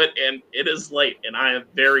late to do it. And it is late, and I am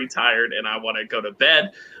very tired, and I want to go to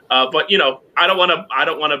bed. But I don't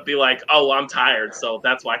want to be like, oh, I'm tired, so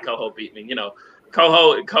that's why Coho beat me.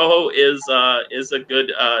 Coho is a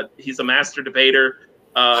good, he's a master debater.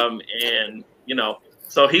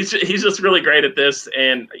 So he's just really great at this,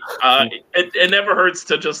 and it never hurts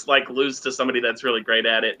to just like lose to somebody that's really great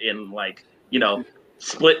at it in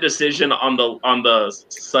split decision on the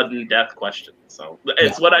sudden death question. So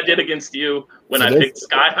it's what I did against you when I picked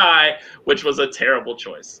Sky High, which was a terrible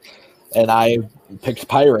choice. And I picked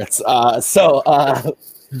Pirates.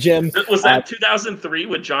 Jim, was that 2003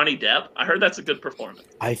 with Johnny Depp? I heard that's a good performance.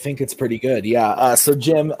 I think it's pretty good. Yeah. So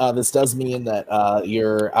Jim, this does mean that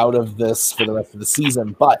you're out of this for the rest of the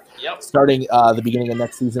season, but starting the beginning of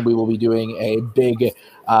next season, we will be doing a big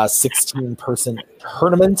 16-person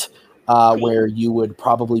tournament where you would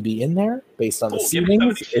probably be in there based on the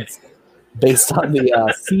seedings. It's based on the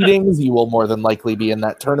seedings. You will more than likely be in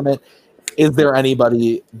that tournament. Is there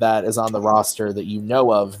anybody that is on the roster that you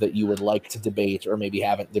know of that you would like to debate, or maybe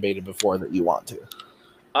haven't debated before that you want to?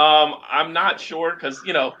 I'm not sure, because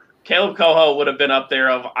Caleb Coho would have been up there.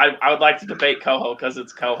 I would like to debate Coho because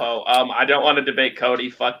it's Coho. I don't want to debate Cody.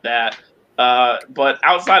 Fuck that. But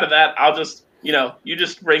outside of that, I'll just you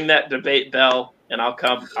just ring that debate bell, and I'll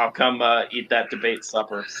come eat that debate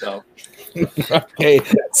supper. So okay,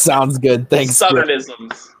 sounds good. Thanks.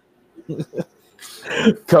 Southernisms.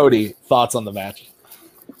 Cody, thoughts on the match?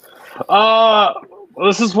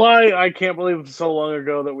 This is why I can't believe it's so long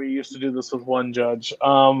ago that we used to do this with one judge.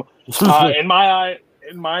 In my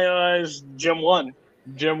eyes, Jim won.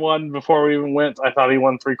 Jim won before we even went. I thought he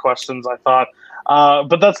won 3 questions. But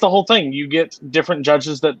that's the whole thing. You get different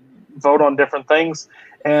judges that vote on different things,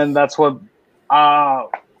 and that's what I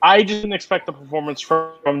didn't expect the performance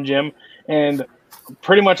from Jim. And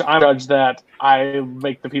pretty much I'm a judge that I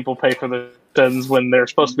make the people pay for the when they're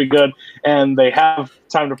supposed to be good, and they have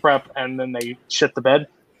time to prep, and then they shit the bed.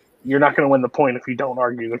 You're not going to win the point if you don't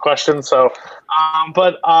argue the question. So,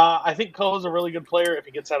 but I think Cole's a really good player if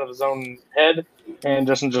he gets out of his own head and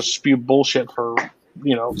doesn't just spew bullshit for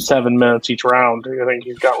 7 minutes each round. I think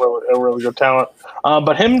he's got a really good talent.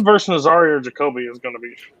 But him versus Nazario or Jacoby is going to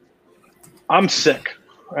be. I'm sick.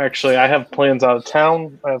 Actually, I have plans out of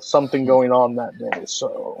town. I have something going on that day.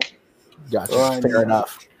 So, gotcha. Fair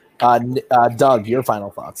enough. Doug, your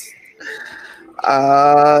final thoughts.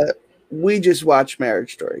 We just watched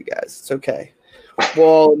Marriage Story, guys. It's okay.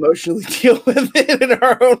 We'll emotionally deal with it in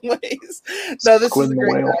our own ways. No, this is a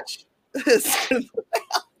great match.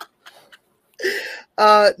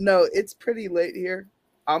 No, it's pretty late here.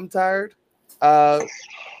 I'm tired.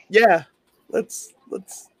 Yeah, let's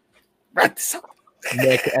wrap this up.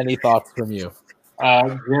 Nick, any thoughts from you?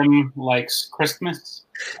 Jim likes Christmas.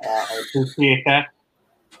 I appreciate that.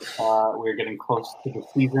 We're getting close to the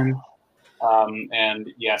season. And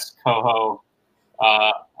yes, Coho,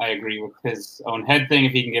 I agree with his own head thing.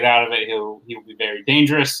 If he can get out of it, he'll be very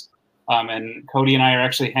dangerous. And Cody and I are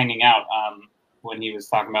actually hanging out when he was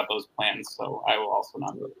talking about those plans, so I will also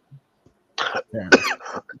not do it.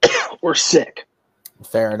 We're sick.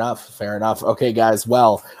 Fair enough. Okay, guys.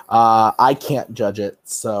 Well, I can't judge it,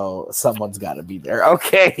 so someone's got to be there.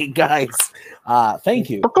 Okay, guys. Thank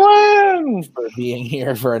you Brooklyn! for being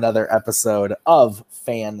here for another episode of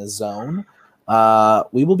Fan Zone.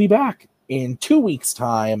 We will be back in 2 weeks'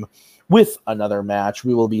 time with another match.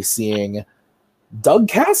 We will be seeing Doug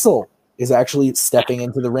Castle is actually stepping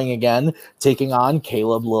into the ring again, taking on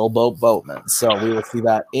Caleb Lil Boat Boatman. So we will see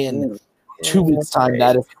that in 2 weeks' time.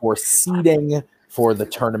 That is for seeding for the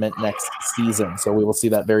tournament next season. So we will see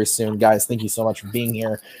that very soon. Guys, thank you so much for being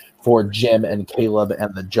here. For Jim and Caleb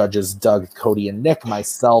and the judges, Doug, Cody, and Nick,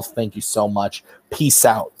 myself, thank you so much. Peace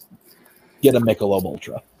out. Get a Michelob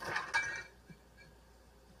Ultra.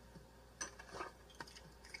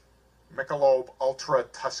 Michelob Ultra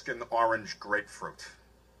Tuscan Orange Grapefruit.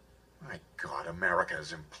 My God, America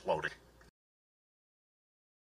is imploding.